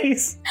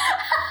face.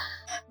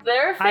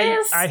 Their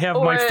face. I have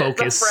or my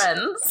focus. The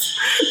friends.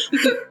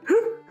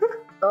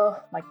 Oh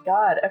my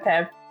god.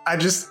 Okay. I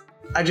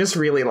just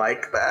really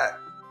like that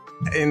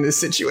in this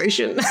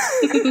situation.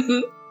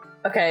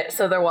 Okay,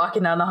 so they're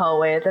walking down the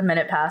hallway. The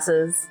minute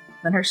passes.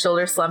 Then her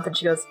shoulders slump, and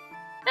she goes,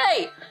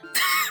 "Hey,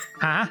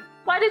 Huh?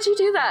 why did you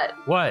do that?"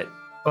 What?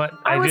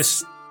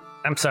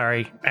 I'm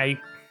sorry. I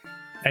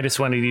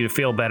just wanted you to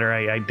feel better.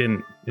 I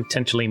didn't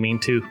intentionally mean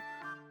to.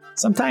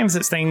 Sometimes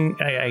this thing,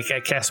 I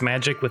cast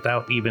magic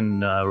without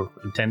even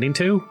intending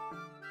to.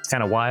 It's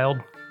kind of wild.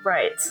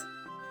 Right.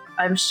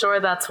 I'm sure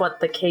that's what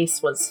the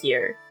case was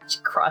here. She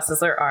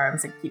crosses her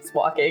arms and keeps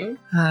walking.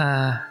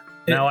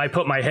 Now I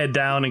put my head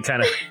down and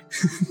kind of...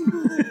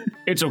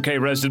 It's okay,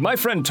 Resden. My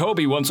friend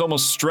Toby once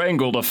almost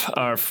strangled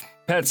our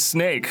pet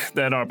snake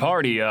at our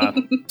party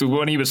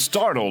when he was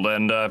startled,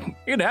 and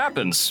it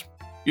happens.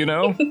 You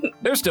know?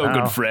 They're still Oh.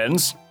 good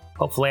friends.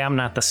 Hopefully I'm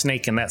not the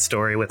snake in that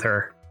story with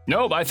her.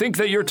 Nope, I think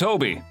that you're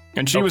Toby,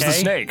 and she was the Okay.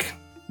 snake.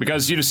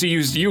 Because,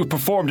 you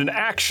performed an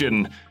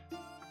action,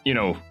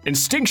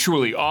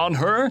 instinctually on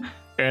her,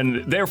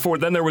 and therefore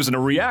then there was a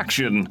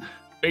reaction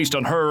based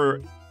on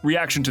her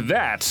reaction to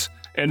that,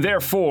 and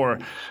therefore...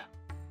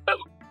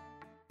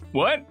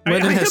 what? I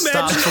Within can has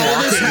stopped imagine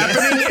all this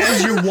walking.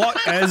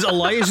 happening as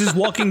Elias is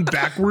walking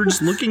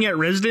backwards, looking at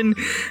Resden,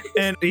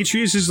 and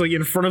Atreus is like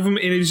in front of him,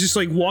 and he's just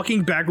like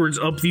walking backwards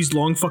up these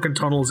long fucking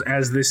tunnels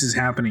as this is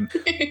happening.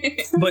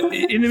 But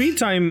in the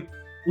meantime,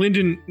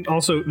 Lyndon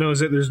also knows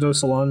that there's no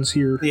salons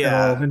here at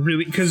Yeah. all, and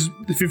really because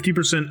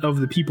 50%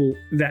 of the people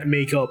that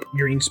make up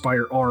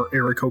Greenspire are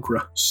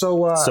Aarakocra.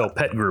 So, So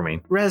pet grooming.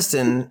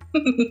 Resden,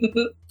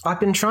 I've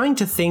been trying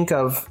to think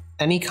of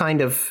any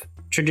kind of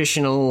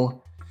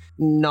traditional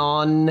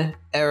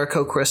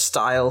non-Aarakocra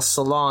style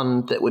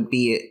salon that would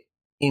be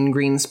in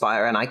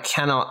Greenspire, and I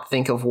cannot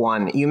think of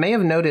one. You may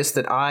have noticed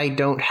that I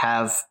don't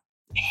have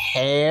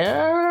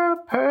hair,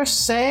 per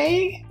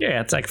se.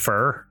 Yeah, it's like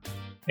fur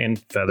and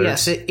feathers.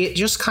 Yes, it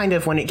just kind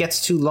of, when it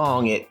gets too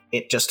long,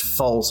 it just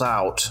falls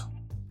out,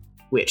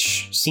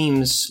 which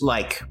seems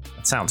like...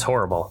 That sounds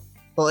horrible.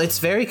 Well, it's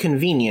very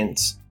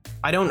convenient.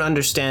 I don't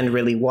understand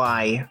really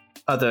why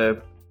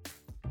other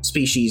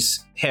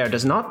species' hair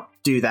does not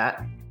do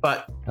that,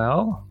 but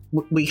Oh?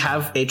 we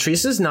have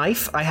Atreus's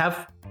knife. I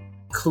have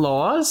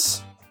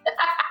claws.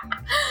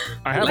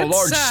 I have a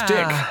large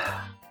stick.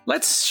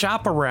 Let's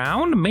shop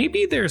around.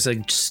 Maybe there's a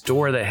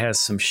store that has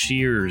some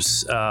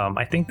shears.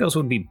 I think those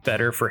would be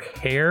better for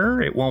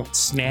hair. It won't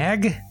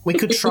snag. We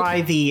could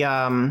try the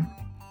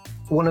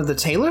one of the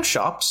tailor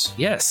shops.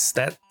 Yes,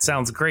 that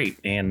sounds great.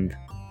 And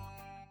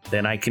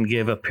then I can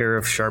give a pair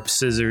of sharp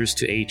scissors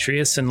to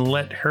Atreus and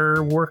let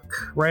her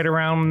work right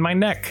around my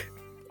neck.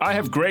 I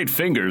have great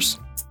fingers.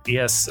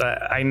 Yes,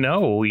 I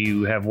know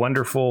you have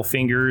wonderful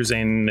fingers,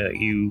 and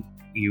you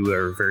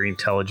are very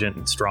intelligent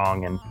and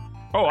strong. And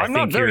Oh, I I'm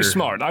not think very you're-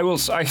 smart.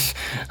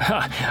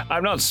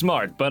 I'm not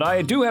smart, but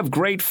I do have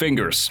great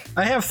fingers.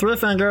 I have 3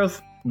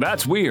 fingers.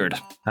 That's weird,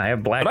 I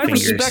have black but I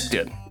fingers. respect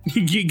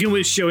it.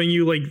 Gillis showing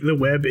you like the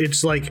web.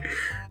 It's like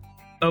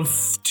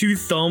of 2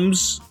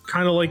 thumbs,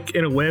 kind of like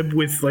in a web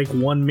with like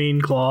one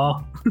main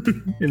claw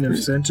in the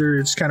center.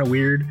 It's kind of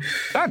weird.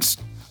 That's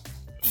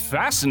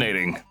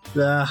fascinating.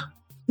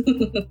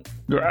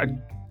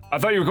 I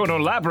thought you were going to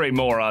elaborate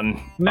more on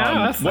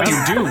what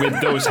you do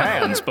with those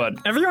hands, but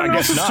Everyone I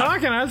else guess is not.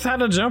 talking. I just had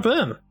to jump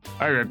in.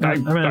 I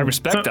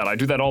respect that. I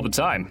do that all the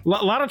time. A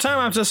lot of time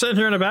I'm just sitting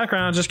here in the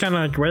background, just kind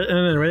of like waiting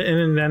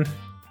and then,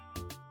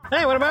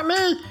 hey, what about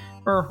me?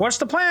 Or what's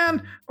the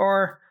plan?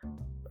 Or,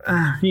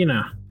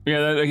 Yeah,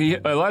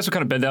 Elias will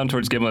kind of bend down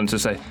towards Gimlin to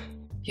say,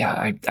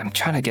 Yeah, I'm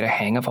trying to get a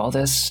hang of all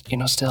this,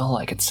 still.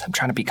 Like, I'm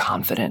trying to be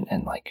confident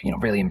and,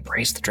 really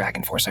embrace the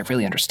Dragon Force. I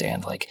really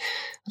understand.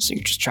 So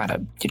you try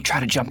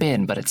to jump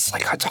in, but it's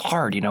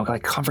hard,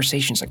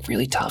 conversation's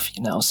really tough,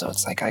 so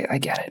it's I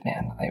get it,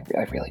 man.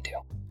 I really do.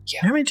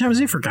 how many times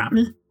they forgot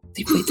me?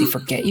 They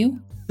forget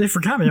you? They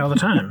forgot me all the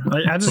time.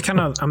 I just kind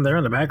of, I'm there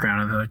in the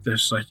background and they're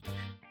just like,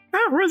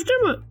 oh, where's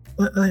Gimlet?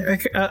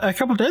 A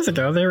couple days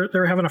ago, they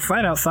were having a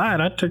fight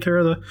outside. I took care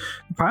of the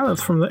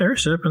pilots from the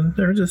airship, and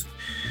they were just,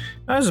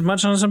 I was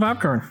munching on some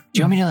popcorn. Do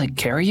you want me to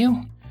carry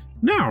you?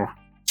 No,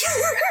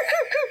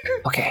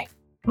 Okay.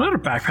 not a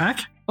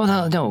backpack.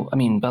 Well, no. I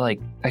mean, but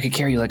I could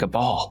carry you like a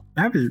ball.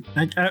 I'm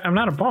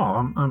not a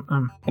ball.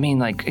 I'm I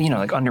mean,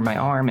 under my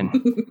arm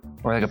and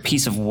or like a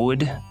piece of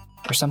wood.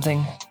 or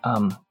something.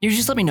 You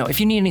just let me know if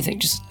you need anything.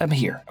 Just I'm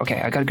here.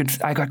 Okay, I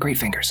got great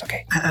fingers.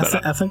 Okay.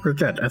 I think we're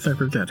good.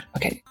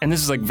 Okay. And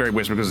this is like very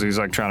whispered because he's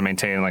like trying to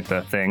maintain like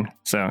the thing.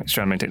 So he's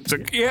trying to maintain. It's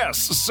like, yes.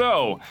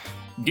 So,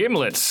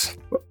 Gimlets.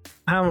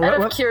 Out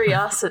of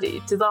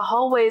curiosity, do the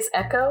hallways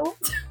echo?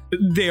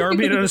 They are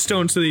made out of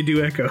stone, so they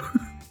do echo.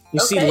 You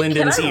see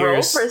Lyndon's can I roll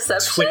ears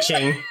perception?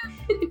 twitching.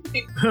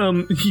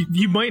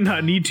 You might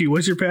not need to.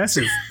 What's your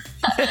passive?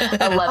 11.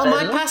 Oh,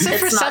 my passive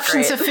It's not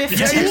perception's great. a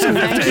 15.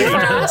 Thank you for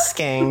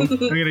asking. I'm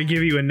gonna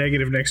give you a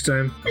negative next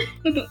time.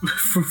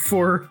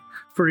 For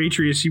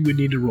Atreus, you would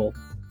need to roll.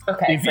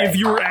 Okay. If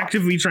you were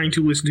actively trying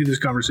to listen to this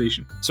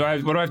conversation. So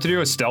what do I have to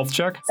do? A stealth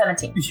check?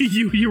 17.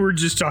 You were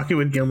just talking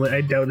with Gimlet.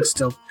 I doubt it's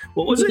stealth.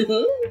 What was it?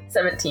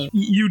 17.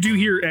 You do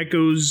hear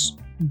echoes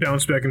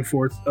bounce back and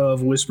forth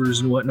of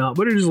whispers and whatnot,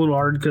 but it is a little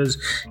hard because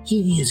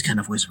he is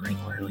kind of whispering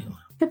really loud.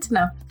 Good to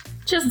know.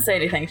 She doesn't say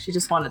anything. She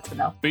just wanted to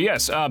know. But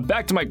yes,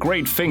 back to my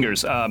great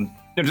fingers.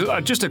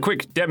 Just a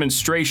quick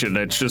demonstration.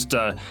 It's just,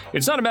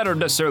 it's not a matter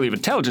necessarily of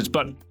intelligence,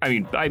 but I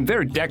mean, I'm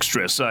very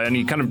dexterous, and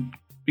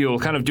he'll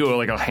kind of do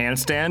like a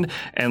handstand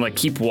and like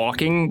keep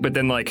walking, but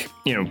then like,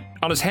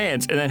 on his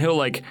hands, and then he'll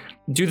like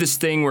do this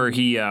thing where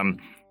he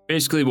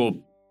basically will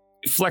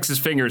flex his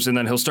fingers, and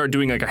then he'll start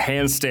doing like a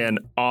handstand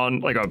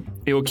on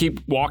he'll keep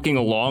walking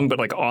along, but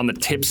like on the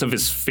tips of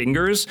his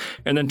fingers,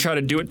 and then try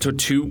to do it to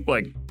two,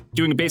 like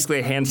doing basically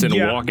a handstand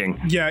and walking.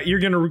 Yeah, you're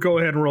gonna go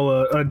ahead and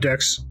roll a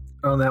dex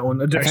on that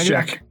one. A dex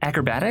check.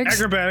 Acrobatics?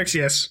 Acrobatics,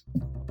 yes.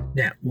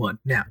 Nat one.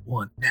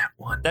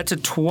 That's a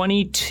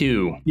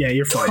 22. Yeah,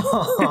 you're fine.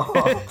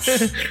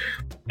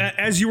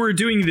 As you were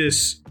doing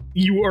this,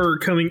 you are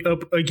coming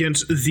up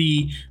against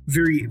the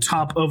very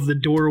top of the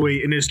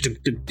doorway, and it's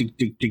tick, tick, tick,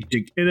 tick, tick,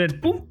 tick, and then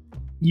boom,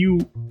 you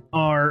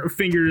are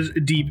fingers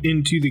deep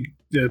into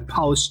the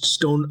polished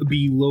stone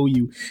below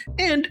you,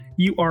 and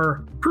you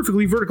are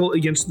perfectly vertical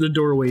against the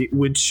doorway,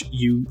 which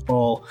you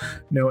all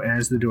know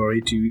as the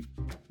doorway to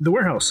the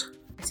warehouse.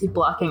 Is he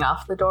blocking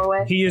off the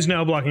doorway? He is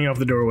now blocking off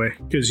the doorway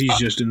because he's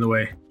just in the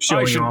way,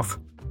 showing off.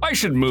 I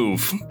should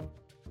move.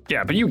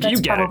 Yeah, but you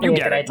get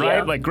it,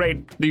 right? Like,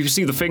 great. Do you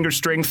see the finger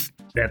strength?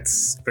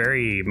 That's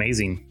very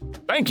amazing.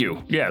 Thank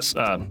you. Yes.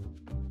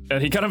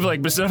 And he kind of like,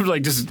 instead of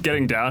like just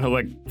getting down, he'll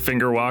like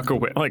finger walk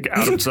away, like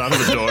outside of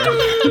the door,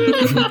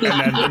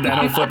 and then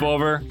he'll flip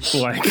over,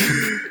 like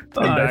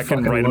back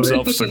and right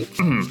himself. So,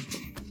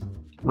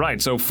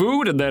 right. So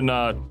food, and then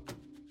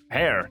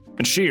hair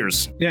and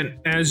shears. And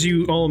as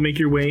you all make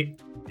your way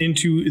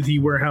into the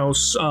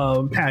warehouse,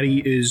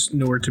 Patty is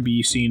nowhere to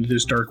be seen.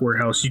 This dark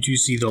warehouse, you do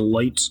see the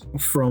lights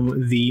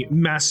from the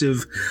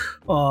massive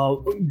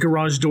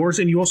garage doors,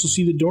 and you also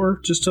see the door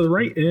just to the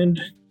right,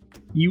 and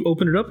you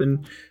open it up,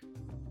 and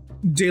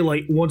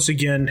daylight once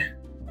again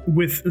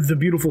with the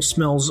beautiful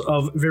smells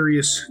of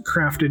various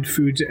crafted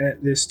foods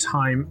at this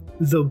time.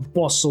 The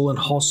bustle and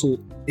hustle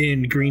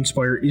in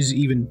Greenspire is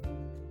even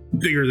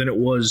bigger than it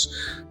was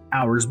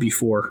hours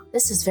before.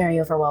 This is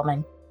very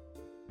overwhelming.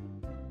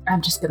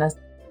 I'm just gonna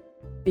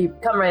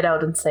come right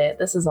out and say it.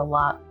 This is a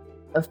lot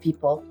of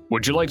people.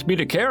 Would you like me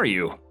to carry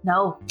you?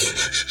 No.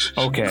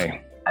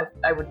 Okay.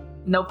 I would.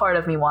 No part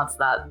of me wants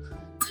that.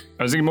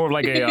 I was thinking more of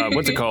like a,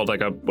 what's it called?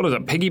 Like what is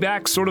it,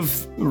 piggyback sort of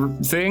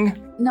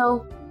thing?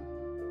 No.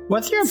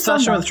 What's your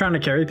obsession with trying to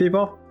carry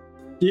people?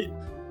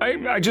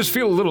 I just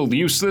feel a little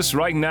useless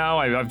right now.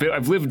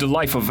 I've lived a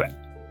life of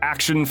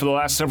action for the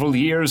last several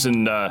years,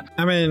 and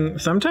I mean,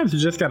 sometimes you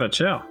just gotta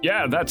chill.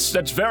 Yeah,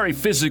 that's very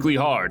physically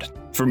hard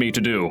for me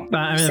to do.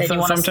 I mean,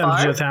 sometimes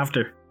you just have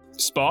to.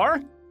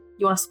 Spar?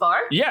 You want to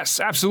spar?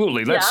 Yes,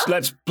 absolutely.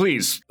 Let's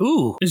please.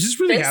 Ooh, is this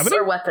really happening?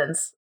 Or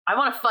weapons? I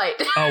want to fight.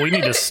 Oh, we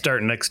need to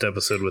start next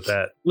episode with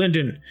that.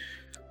 Lyndon,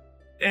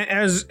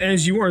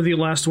 as you are the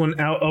last one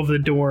out of the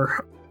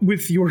door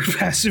with your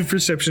passive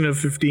perception of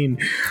 15.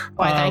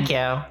 Why, thank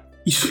you.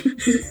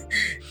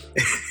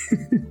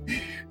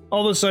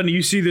 All of a sudden,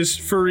 you see this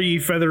furry,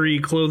 feathery,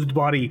 clothed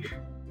body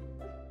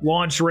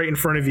launch right in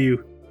front of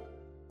you,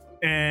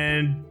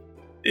 and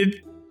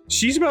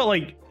she's about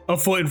like a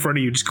foot in front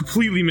of you, just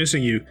completely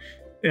missing you.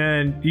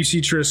 And you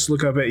see Triss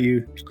look up at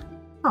you.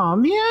 Oh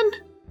man,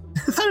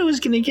 I thought I was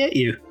gonna get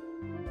you.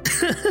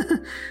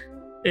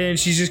 And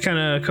she's just kind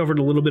of covered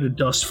a little bit of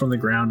dust from the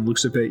ground,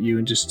 looks up at you,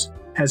 and just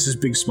has this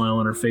big smile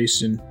on her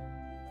face. And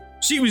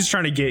she was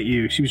trying to get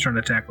you. She was trying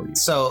to tackle you.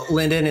 So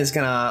Lyndon is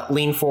gonna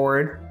lean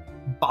forward,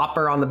 bop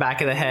her on the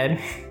back of the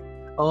head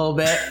a little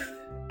bit,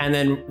 and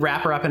then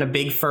wrap her up in a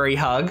big furry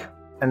hug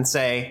and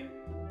say,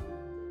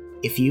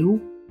 if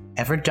you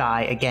ever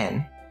die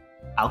again,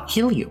 I'll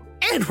kill you.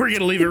 And we're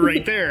gonna leave it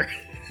right there.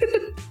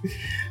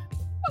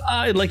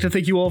 I'd like to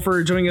thank you all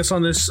for joining us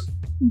on this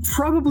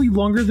probably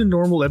longer than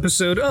normal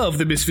episode of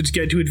the Misfits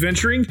Guide to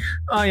Adventuring.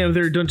 I am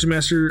their Dungeon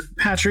Master,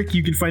 Patrick.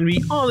 You can find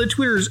me on the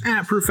Twitters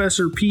at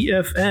Professor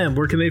PFM.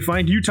 Where can they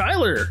find you,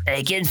 Tyler?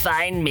 They can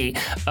find me.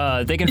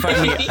 They can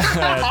find me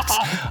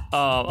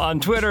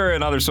on Twitter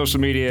and other social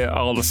media,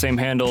 all the same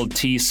handle,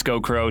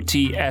 TScowcrow,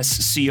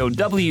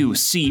 TSCOWCRO.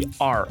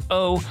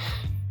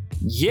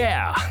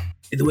 Yeah.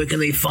 And where can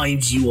they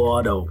find you,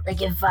 Otto? They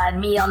can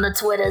find me on the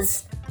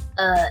Twitters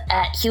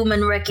at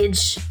human wreckage,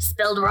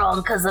 spelled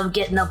wrong because I'm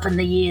getting up in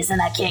the years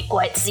and I can't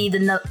quite see the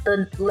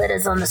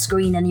letters on the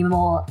screen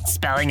anymore.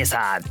 Spelling is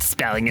hard.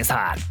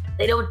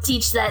 They don't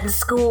teach that in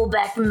school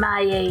back in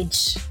my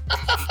age.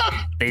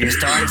 They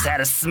just taught us how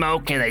to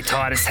smoke and they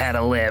taught us how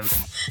to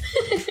live.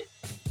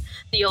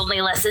 The only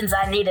lessons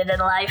I needed in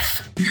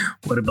life.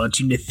 What about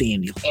you,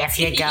 Nathaniel? If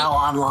you go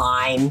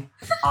online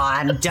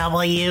on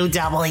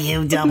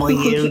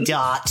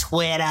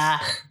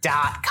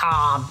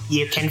www.twitter.com,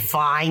 you can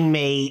find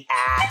me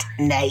at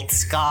Nate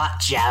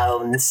Scott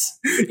Jones.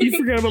 You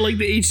forgot about like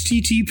the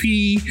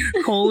HTTP :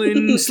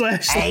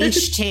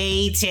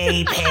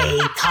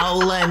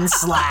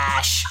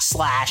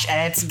 HTTP :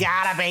 and it's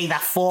gotta be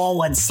the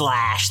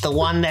 / the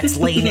one that's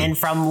leaning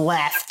from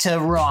left to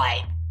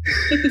right.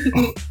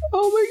 Oh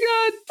my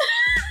god,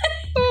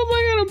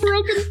 I'm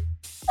broken.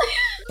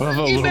 I love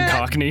a little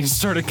Cockney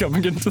started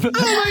coming into the. Oh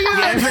my god!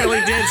 Yeah, it really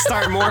did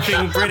start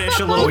morphing British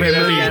a little bit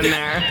at the end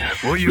there.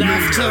 What do you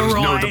left mean? To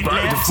right,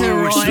 left to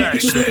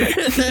right.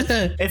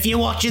 If you're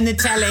watching the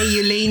telly,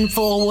 you lean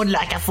forward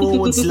like a / You're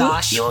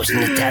watching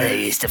the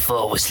telly, it's the /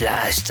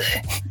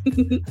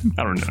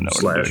 I don't even know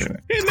what to do.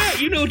 Hey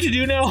Matt, you know what to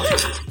do now.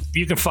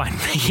 You can find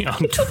me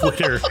on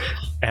Twitter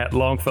at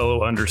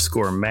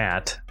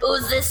Longfellow_Matt.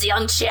 Who's this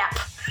young chap?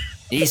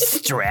 He's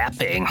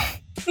strapping.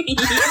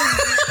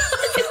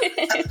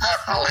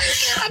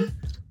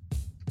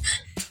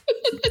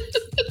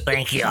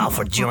 Thank you all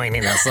for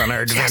joining us on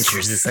our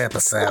adventures this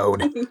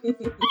episode.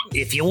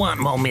 If you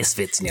want more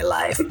Misfits in your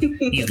life,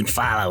 you can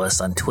follow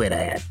us on Twitter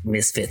at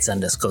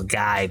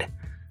Misfits_guide.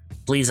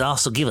 Please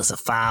also give us a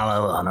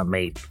follow on our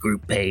mate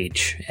group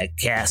page at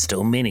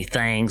Casto Many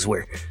Things,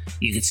 where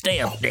you can stay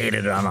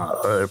updated on our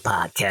other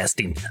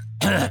podcasting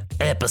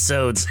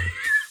episodes.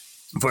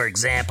 For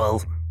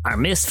example, our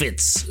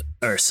Misfits,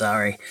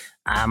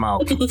 I'm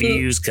all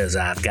confused because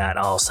I've got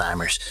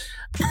Alzheimer's.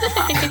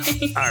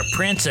 Our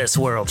Princess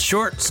World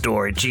short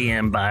story,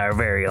 GM by our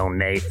very own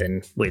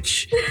Nathan,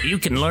 which you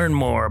can learn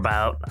more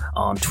about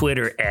on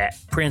Twitter at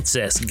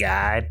Princess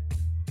Guide.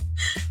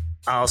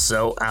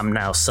 Also, I'm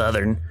now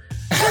Southern.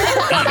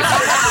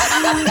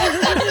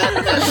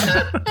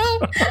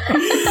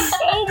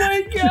 Oh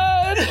my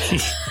god!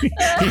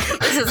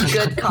 This is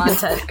good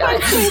content,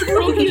 guys.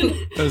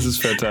 This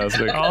is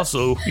fantastic.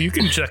 Also, you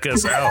can check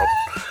us out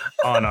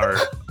on our.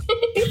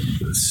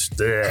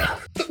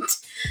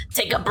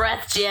 Take a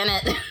breath,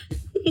 Janet.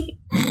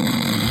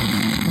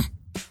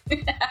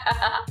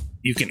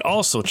 You can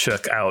also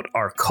check out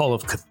our Call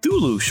of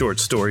Cthulhu short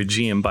story,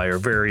 GM by our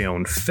very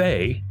own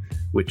Faye,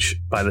 which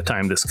by the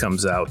time this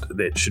comes out,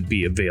 that should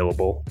be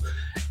available.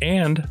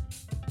 And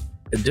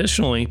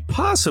additionally,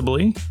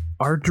 possibly,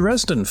 our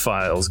Dresden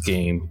Files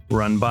game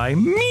run by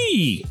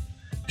me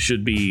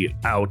should be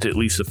out, at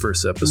least the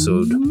first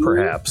episode,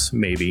 perhaps,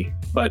 maybe,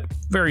 but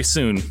very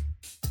soon.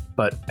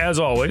 But as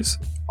always,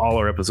 all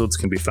our episodes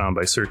can be found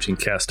by searching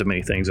Cast of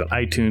Many Things on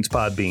iTunes,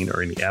 Podbean,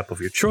 or any app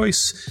of your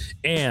choice.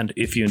 And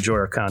if you enjoy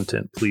our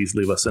content, please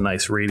leave us a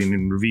nice rating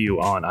and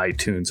review on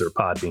iTunes or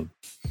Podbean.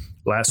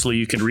 Lastly,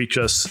 you can reach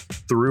us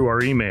through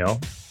our email,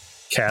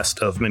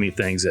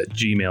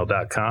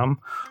 castofmanythings@gmail.com,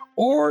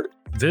 or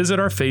visit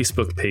our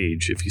Facebook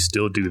page if you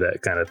still do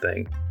that kind of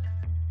thing.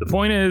 The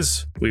point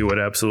is, we would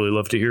absolutely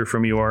love to hear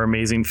from you, our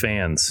amazing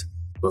fans.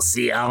 We'll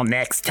see y'all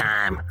next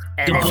time.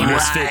 And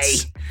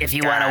if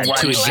you want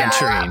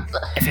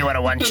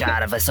a one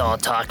shot of us all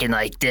talking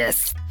like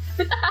this,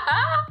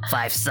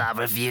 5-star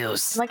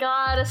reviews. Oh my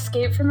god,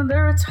 escape from the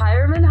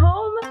retirement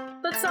home?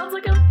 That sounds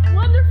like a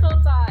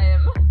wonderful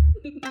time.